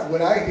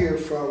 what I hear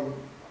from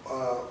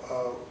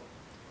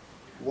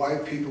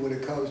white people when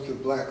it comes to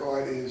black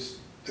art is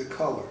the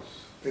colors.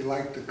 They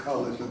like the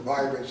colors, the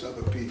vibrance of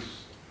a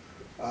piece.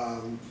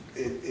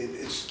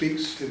 It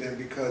speaks to them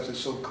because it's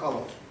so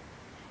colorful.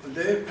 But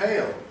they're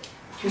pale.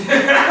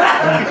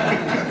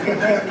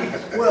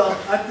 Well,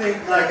 I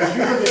think, like, if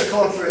you look at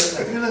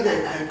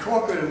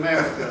corporate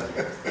America,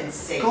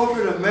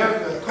 corporate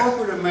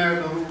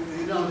America, who,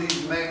 you know,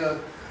 these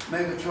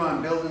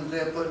Megatron buildings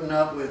they're putting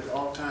up with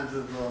all kinds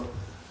of,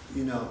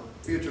 you know,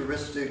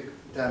 futuristic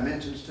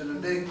dimensions to them.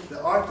 The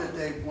art that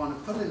they want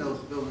to put in those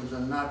buildings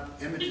are not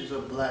images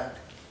of black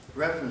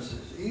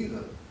references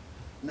either.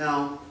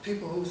 Now,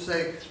 people who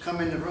say, come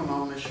in the room, I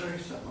want to show you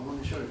something, I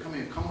want to show you, come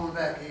here, come on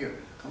back here,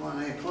 come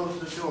on in, close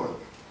the door,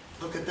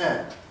 look at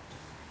that.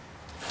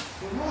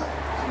 For what?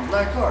 Some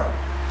black art.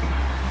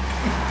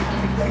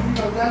 You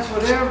know, that's for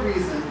their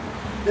reason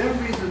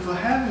for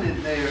having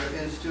it there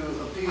is to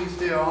appease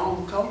their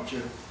own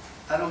culture.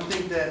 I don't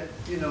think that,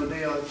 you know,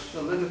 they are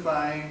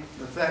solidifying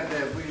the fact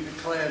that we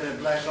declare that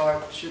black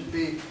art should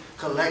be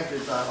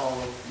collected by all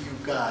of you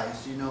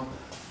guys, you know.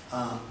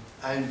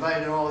 I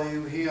invited all of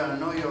you here. I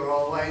know you're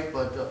all white,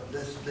 but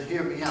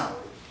hear me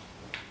out.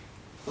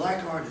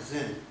 Black art is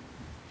in.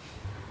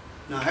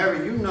 Now,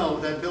 Harry, you know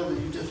that building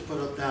you just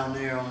put up down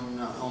there on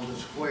the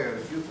square.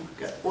 You've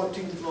got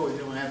 14 floors. You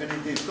don't have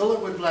anything. Fill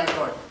it with black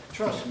art.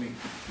 Trust me,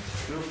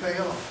 it'll pay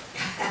off.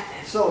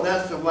 So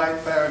that's the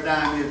white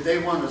paradigm. If they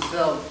want to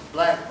sell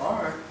black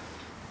art,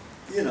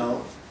 you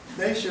know,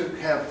 they should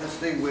have this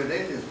thing where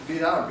they just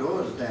beat our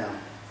doors down.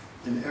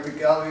 And every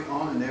gallery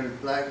owner and every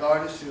black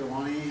artist, you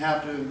don't even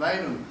have to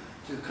invite them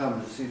to come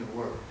to see the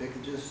work. They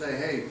could just say,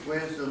 hey,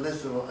 where's the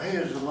list of,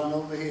 here's the one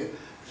over here.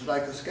 It's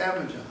like a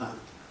scavenger hunt.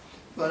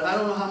 But I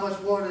don't know how much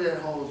water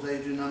that holds,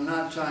 Adrian. I'm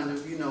not trying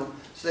to, you know,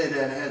 say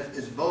that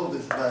it's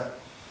bogus, but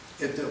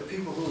if the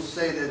people who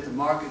say that the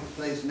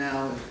marketplace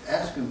now is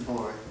asking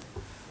for it,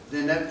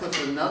 then that puts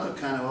another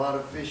kind of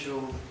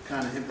artificial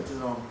kind of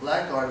impetus on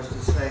black artists to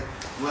say,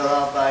 well,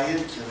 I'll buy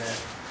into that.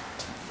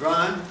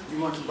 Ron, you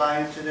want to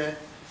buy into that?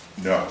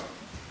 No.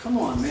 Come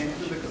on, man,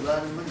 you make a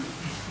lot of money.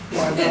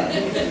 Why not?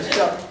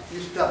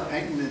 You stop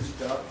painting this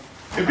stuff.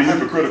 It'd be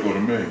hypocritical to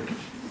me.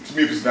 To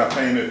me, if it's not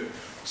painted,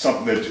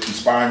 something that's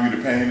inspiring you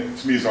to paint it,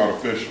 to me it's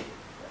artificial.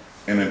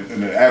 And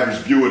an average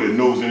viewer that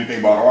knows anything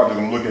about art, they're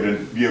going to look at it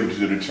and be able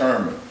to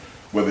determine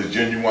whether it's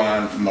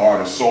genuine from the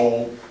artist's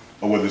soul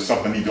or whether it's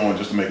something he's doing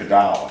just to make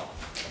 $1.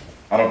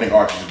 I don't think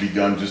art should be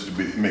done just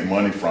to make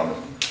money from it.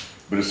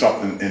 but it's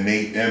something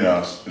innate in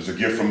us. It's a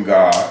gift from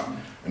God,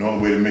 and the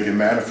only way to make it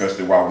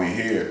manifested while we're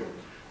here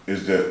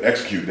is to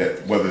execute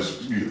that, whether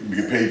it's, you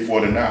get paid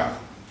for it or not.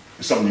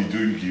 It's something you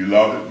do, you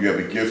love it, you have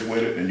a gift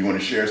with it, and you want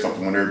to share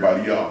something with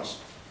everybody else.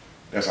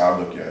 That's how I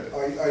look at it.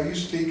 Are you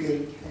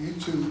speaking, you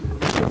two,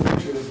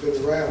 Richard, have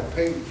been around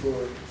painting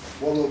for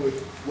well over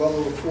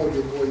 40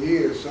 or more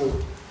years,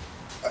 so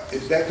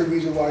is that the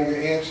reason why you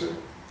answer?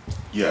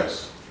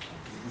 Yes,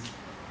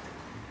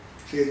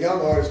 See, a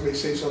young artist may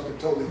say something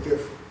totally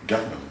different.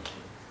 definitely.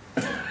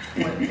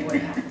 What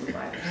happened with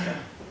writers?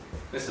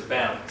 It's a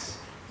balance.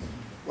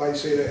 Why you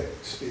say that,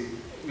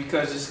 Steve?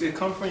 Because it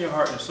comes from your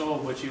heart and soul,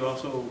 but you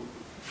also,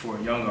 for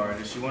a young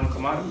artist, you want to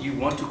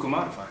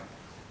commodify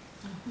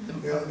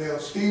it. Now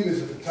Steve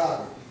is a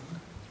photographer.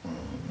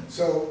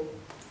 So,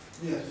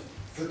 Yes.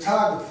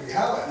 photography,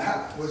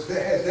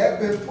 has that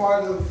been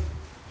part of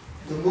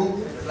the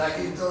movement? Black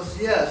ethos,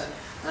 yes.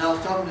 And I was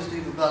talking to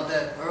Steve about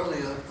that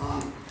earlier.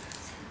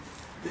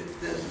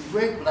 There's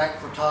great black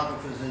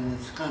photographers in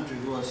this country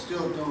who are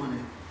still doing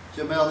it.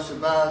 Jamel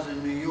Shabazz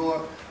in New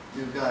York,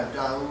 you've got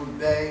Daoud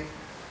Bey,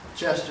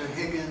 Chester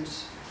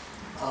Higgins,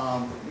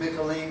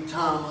 Micheline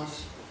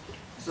Thomas.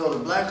 So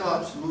the black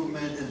arts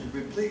movement is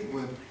replete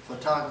with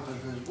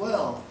photographers as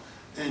well.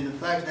 And the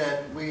fact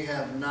that we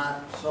have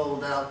not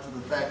sold out to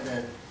the fact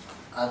that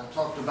I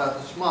talked about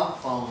the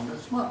smartphone. The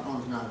smartphone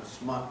is not a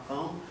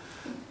smartphone.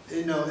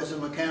 You know, it's a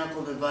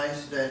mechanical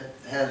device that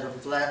has a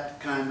flat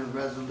kind of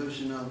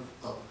resolution of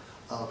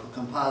a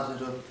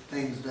composite of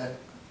things that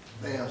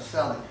they are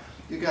selling.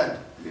 You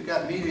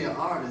got media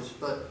artists,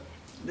 but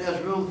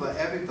there's room for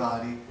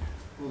everybody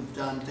who've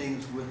done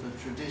things with the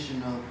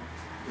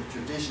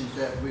traditions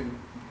that we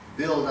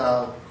build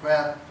our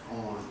craft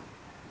on.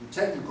 The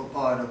technical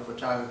part of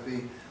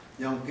photography,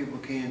 young people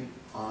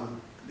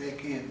they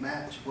can't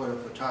match what a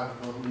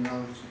photographer who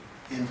knows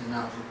ins and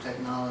outs of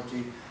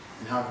technology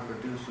and how to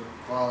produce a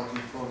quality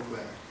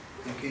photograph.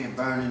 They can't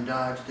burn and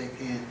dodge, they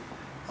can't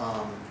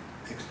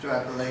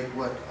extrapolate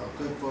what a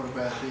good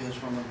photograph is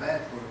from a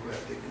bad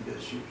photograph. They can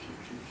just shoot.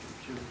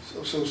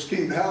 So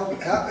Steve, how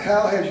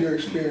has your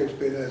experience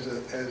been as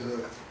a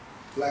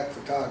black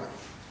photographer?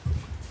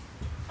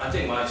 I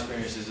think my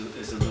experience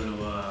is a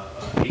little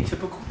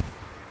atypical,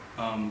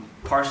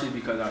 partially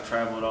because I've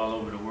traveled all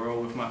over the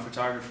world with my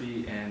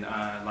photography, and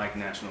I like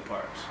national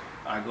parks.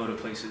 I go to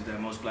places that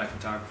most black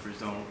photographers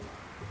don't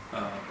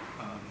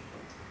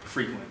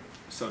frequent,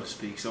 so to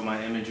speak. So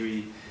my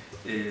imagery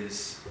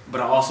is,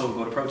 but I also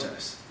go to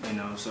protests, you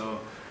know, so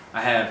I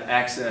have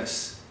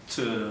access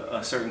to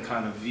a certain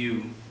kind of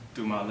view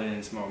through my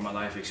lens, more of my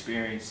life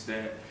experience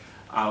that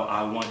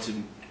I want to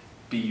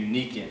be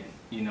unique in,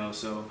 you know,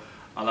 so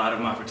a lot of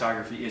my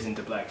photography isn't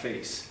the black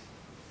face.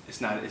 It's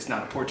not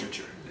a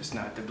portraiture. It's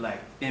not the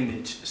black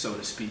image, so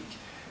to speak.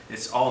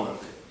 It's all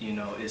of it, you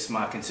know. It's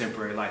my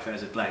contemporary life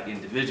as a black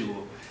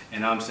individual,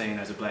 and I'm saying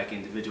as a black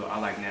individual, I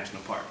like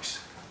national parks.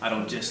 I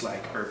don't just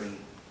like urban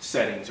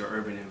settings or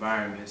urban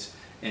environments,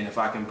 and if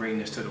I can bring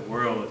this to the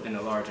world in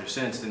a larger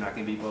sense, then I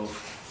can be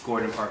both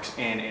Gordon Parks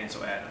and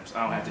Ansel Adams.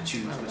 I don't have to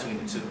choose between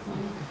the two.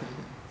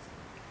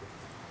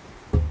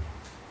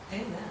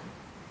 Amen.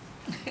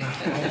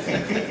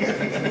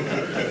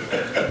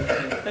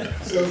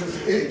 So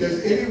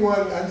does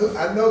anyone,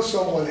 I know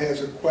someone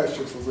has a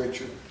question for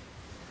Richard.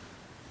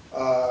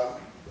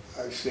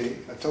 I see,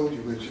 I told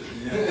you, Richard.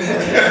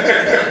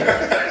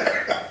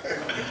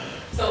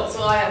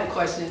 So I have a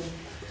question,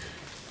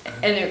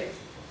 and it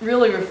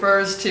really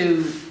refers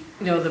to,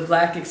 you know, the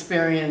black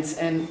experience,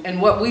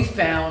 and what we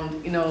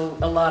found, you know,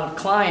 a lot of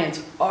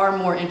clients are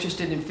more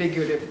interested in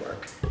figurative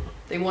work.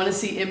 They want to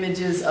see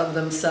images of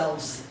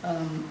themselves,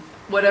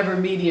 whatever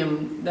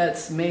medium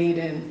that's made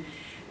in.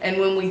 And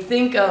when we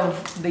think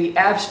of the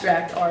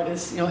abstract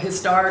artists, you know,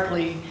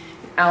 historically,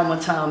 Alma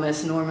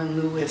Thomas, Norman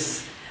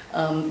Lewis,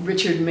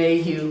 Richard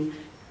Mayhew,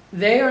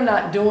 they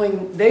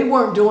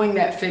weren't doing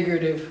that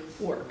figurative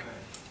work.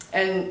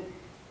 And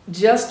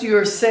just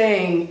you're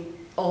saying,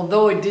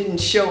 although it didn't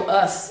show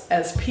us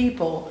as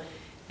people,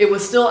 it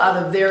was still out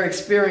of their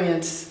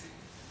experience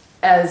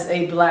as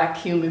a black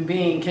human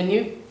being. Can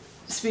you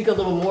speak a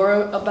little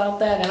more about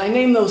that? And I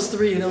named those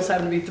three, those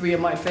happen to be three of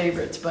my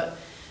favorites, but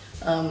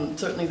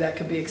certainly that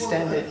could be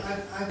extended.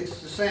 Well, it's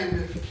the same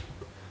if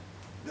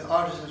the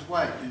artist is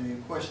white and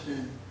you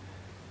question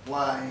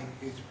why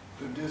he's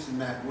producing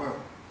that work.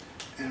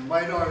 And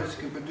white artists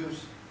can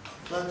produce a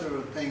plethora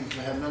of things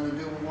that have nothing to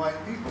do with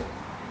white people.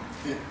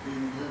 It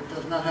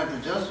does not have to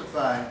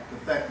justify the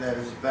fact that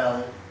it's a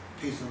valid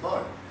piece of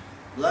art.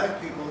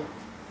 Black people,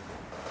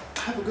 I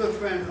have a good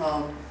friend,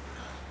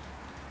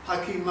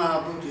 Hakeem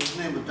Mahabuti, his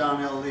name was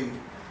Donnell Lee,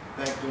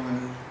 back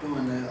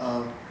doing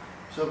the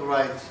civil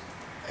rights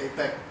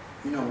APEC,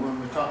 you know, when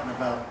we're talking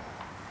about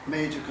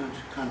major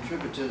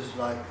contributors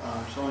like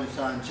Sonny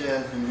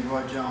Sanchez and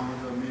Leroy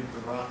Jones or Amir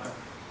Baraka.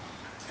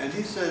 And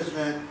he says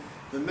that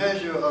the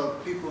measure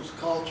of people's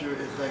culture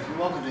is like you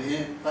walk into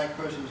any black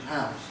person's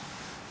house,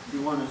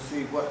 you want to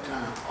see what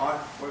kind of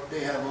artwork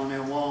they have on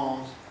their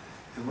walls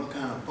and what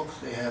kind of books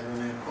they have on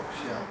their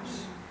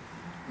bookshelves.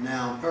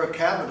 Now, per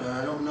capita,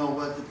 I don't know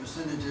what the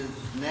percentage is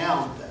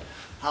now, that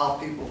how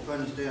people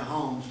furnish their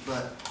homes,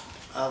 but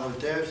I would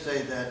dare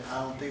say that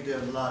I don't think there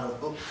are a lot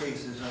of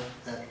bookcases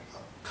that are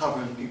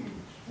covering people's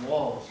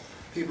walls.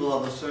 People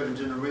of a certain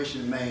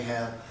generation may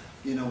have,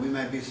 you know, we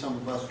might be some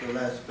of us the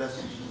last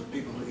vestiges of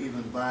people who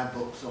even buy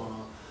books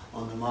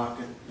on the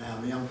market. Now,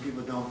 the young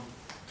people don't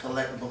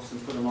collect books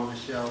and put them on the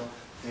shelf.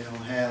 They don't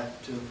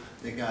have to.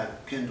 They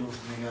got Kindles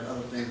and they got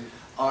other things.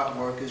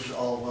 Artwork is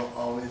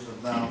always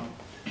about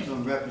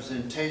some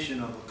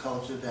representation of a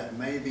culture that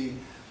may be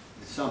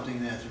something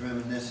that's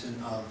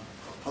reminiscent of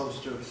a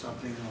poster or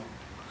something, or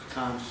a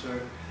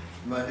concert.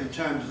 But in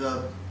terms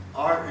of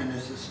art and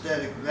its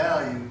aesthetic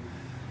value,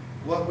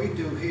 what we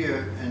do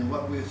here and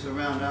what we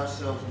surround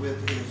ourselves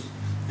with is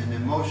an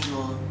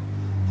emotional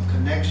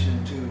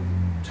connection to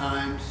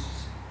times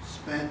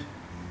spent,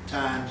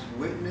 times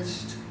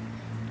witnessed,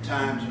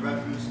 times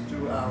referenced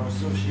through our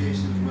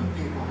associations with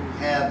people who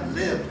have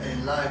lived a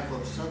life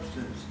of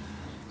substance.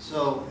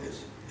 So it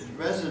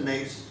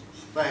resonates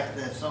the fact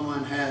that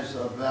someone has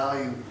a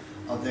value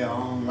of their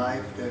own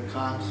life, their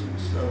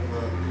conscience of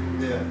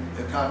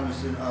they're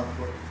cognizant of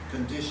what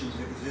conditions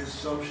exist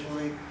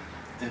socially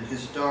and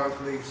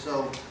historically.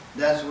 So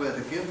that's where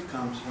the gift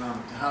comes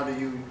from. How do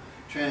you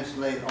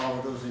translate all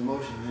of those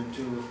emotions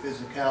into a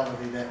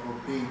physicality that will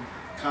be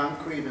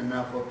concrete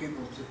enough for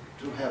people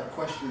to have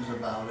questions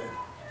about it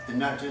and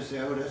not just say,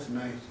 oh, that's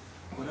nice.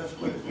 Well, that's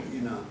what,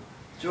 you know.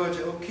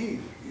 Georgia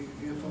O'Keeffe,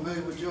 you're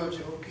familiar with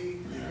Georgia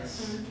O'Keeffe?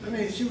 Yes. I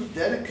mean, she was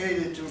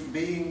dedicated to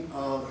being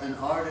an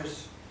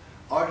artist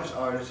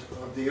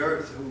of the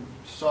earth who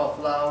saw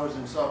flowers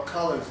and saw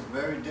colors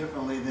very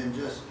differently than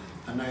just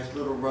a nice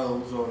little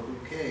rose or a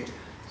bouquet.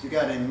 She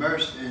got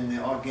immersed in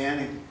the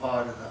organic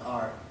part of the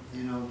art.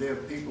 You know, there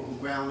are people who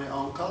ground their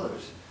own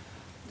colors.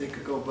 They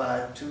could go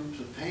buy tubes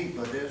of paint,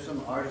 but there's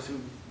some artists who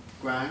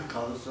grind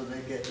colors so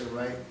they get the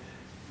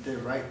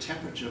right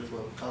temperature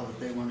for colors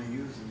they want to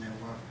use in their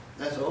work.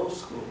 That's old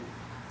school.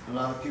 A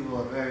lot of people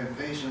are very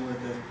impatient with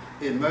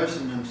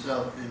immersing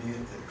themselves in the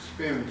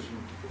experience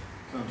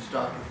from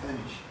start to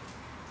finish.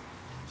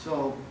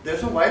 So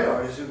there's some white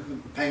artists who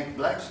can paint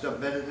black stuff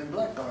better than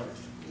black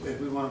artists, if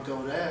we want to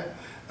go there,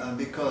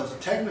 because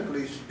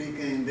technically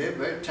speaking, they're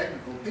very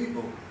technical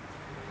people.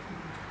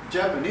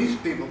 Japanese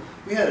people,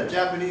 we had a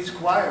Japanese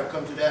choir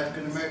come to the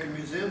African American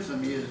Museum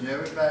some years, and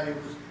everybody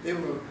they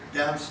were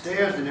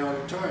downstairs in the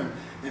auditorium,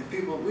 and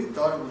people, we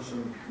thought it was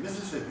from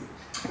Mississippi.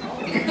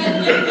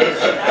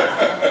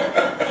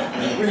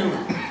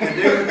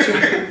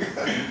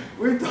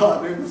 We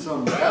thought it was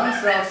from down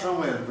south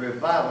somewhere,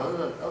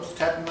 revival. I was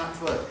tapping my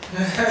foot.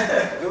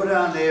 Go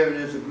down there, and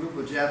there's a group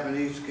of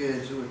Japanese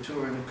kids who are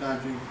touring the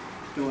country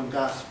doing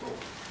gospel.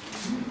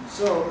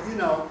 So, you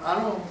know, I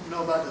don't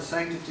know about the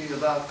sanctity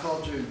of our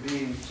culture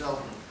being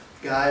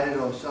self-guided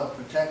or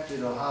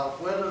self-protected, or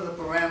what are the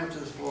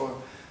parameters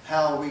for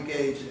how we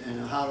gauge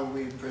and how do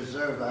we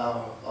preserve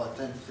our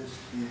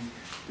authenticity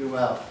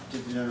throughout the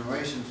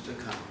generations to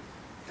come.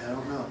 I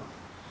don't know.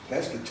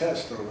 That's the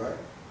test though, right?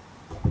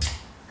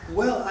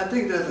 Well, I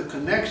think there's a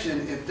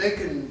connection. If they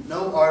can,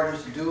 no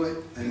artists do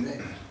it,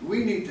 and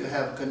we need to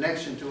have a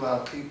connection to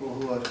our people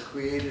who are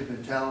creative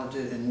and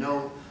talented and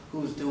know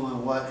who's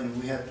doing what, and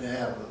we have to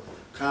have a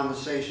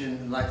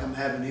conversation like I'm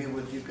having here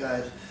with you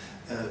guys,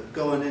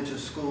 going into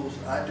schools.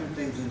 I do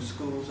things in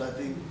schools. I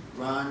think,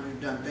 Ron,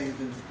 you've done things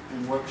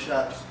in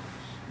workshops.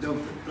 The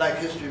Black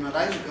History Month,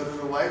 I used to go to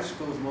the white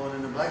schools more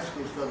than the black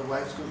schools, because the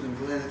white schools in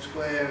Glenwood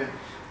Square and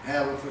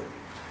Haverford,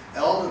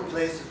 all the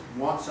places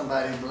want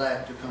somebody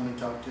black to come and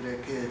talk to their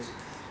kids.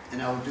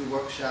 And I would do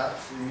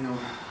workshops, and, you know,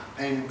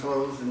 painting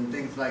clothes and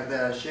things like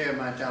that. I share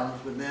my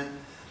talents with them.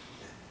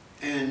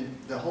 And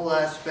the whole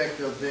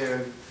aspect of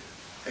their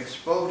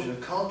exposure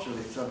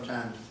culturally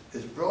sometimes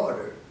is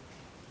broader,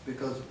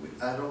 because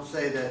I don't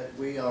say that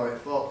we are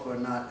at fault for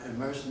not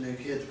immersing their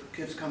kids.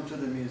 Kids come to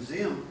the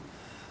museum,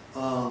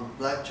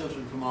 black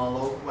children from all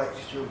over, white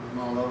children from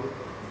all over,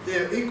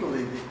 they're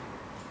equally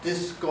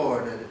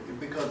discord at it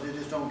because they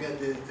just don't get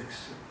the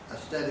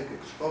aesthetic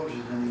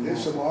exposures anymore.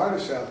 There's some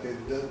artists out there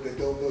that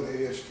don't know their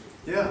history.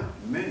 Yeah,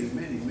 many.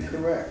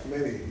 Correct,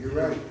 many, you're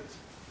right.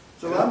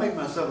 So I make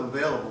myself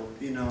available,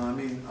 you know, I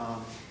mean,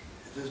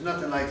 there's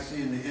nothing like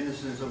seeing the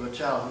innocence of a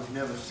child who's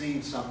never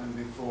seen something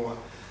before,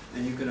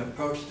 and you can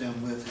approach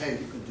them with, hey,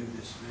 you can do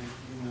this, man,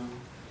 you know.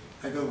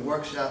 I go to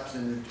workshops,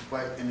 and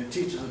the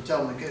teachers will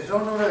tell the kids,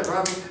 don't know that,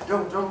 Robbie,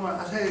 don't,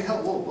 I say, hey,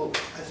 help, whoa.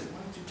 I said, why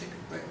don't you take a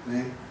break,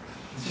 man?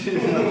 You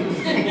know,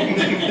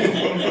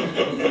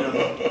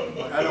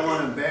 I don't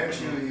want to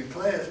embarrass you in your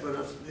class, but,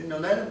 you know,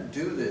 let them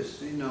do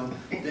this, you know.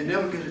 They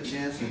never get a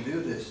chance to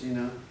do this, you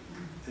know.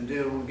 And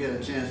they won't get a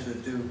chance to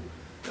do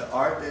the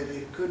art that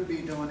they could be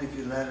doing if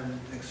you let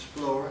them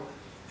explore,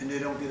 and they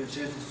don't get a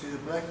chance to see the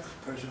black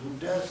person who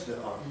does the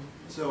art.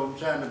 So I'm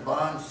trying to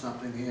bond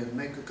something here,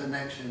 make a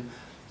connection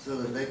so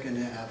that they can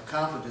have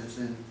confidence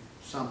in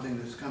something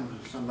that's coming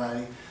to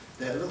somebody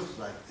that looks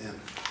like them.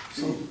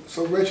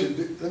 So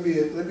Richard, let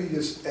me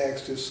just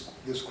ask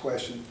this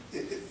question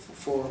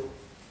for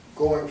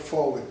going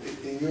forward.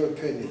 In your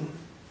opinion,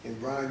 And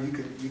Brian,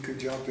 you could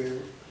jump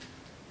in.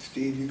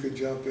 Steve, you could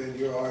jump in.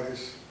 You're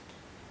artist.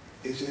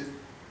 Is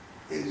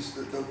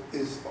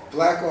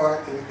black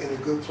art in a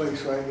good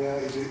place right now?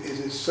 Is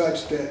it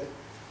such that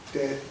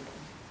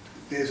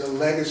there's a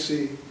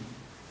legacy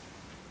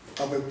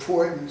of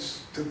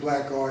importance to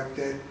black art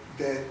that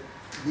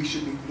we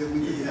could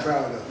be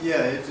proud of?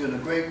 Yeah, it's in a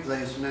great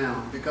place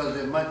now because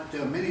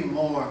there are many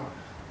more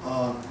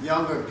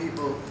younger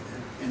people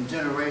in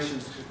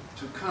generations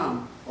to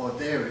come, or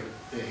they're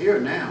here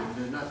now,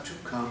 they're not to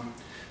come.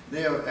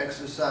 They are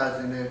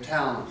exercising their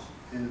talents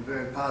in a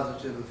very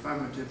positive,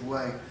 affirmative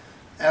way.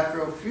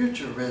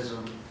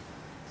 Afrofuturism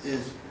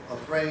is a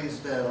phrase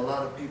that a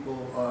lot of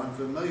people are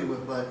unfamiliar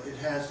with, but it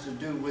has to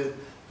do with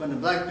when the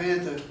Black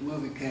Panther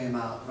movie came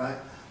out, right?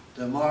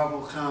 The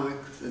Marvel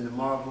Comics and the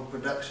Marvel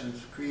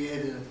Productions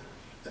created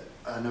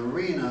an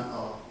arena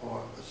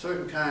or a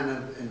certain kind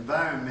of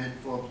environment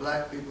for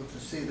black people to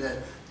see that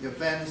your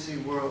fantasy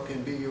world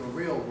can be your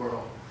real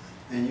world,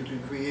 and you can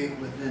create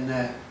within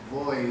that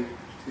void.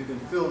 You can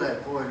fill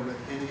that void with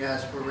any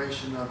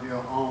aspiration of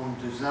your own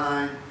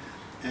design,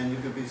 and you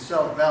can be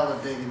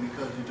self-validating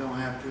because you don't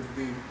have to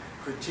be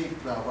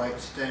critiqued by white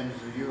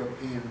standards or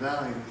European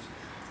values.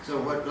 So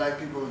what black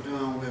people are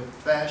doing with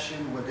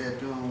fashion, what they're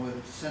doing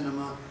with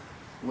cinema,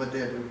 what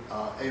they're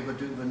Ava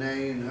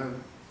DuVernay and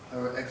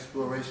her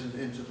explorations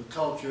into the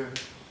culture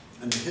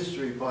and the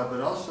history part,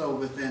 but also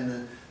within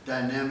the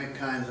dynamic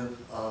kinds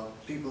of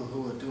people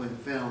who are doing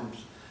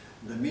films.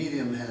 The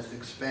medium has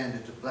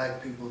expanded to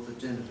black people,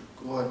 to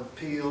Gordon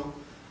Peele,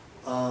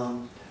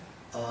 and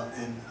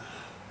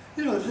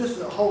you know,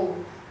 just a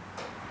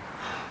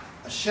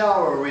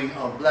showering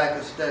of black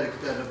aesthetics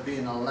that are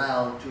being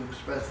allowed to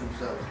express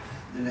themselves.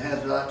 And it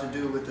has a lot to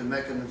do with the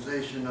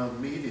mechanization of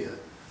media.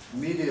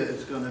 Media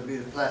is going to be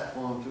the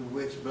platform through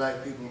which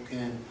black people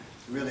can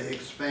really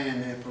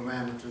expand their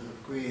parameters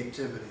of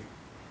creativity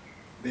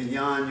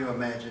beyond your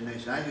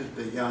imagination. I use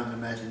beyond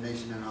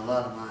imagination in a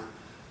lot of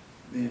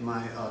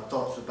my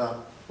thoughts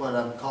about what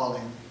I'm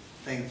calling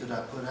things that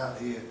I put out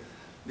here.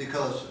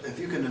 Because if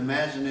you can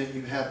imagine it,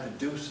 you have to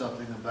do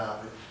something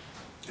about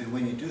it. And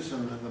when you do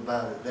something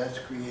about it, that's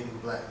creating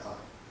black art.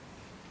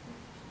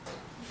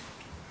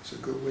 It's a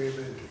good way of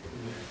ending.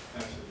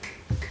 Absolutely.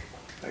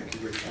 Thank you,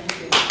 Richard.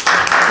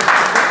 Thank you.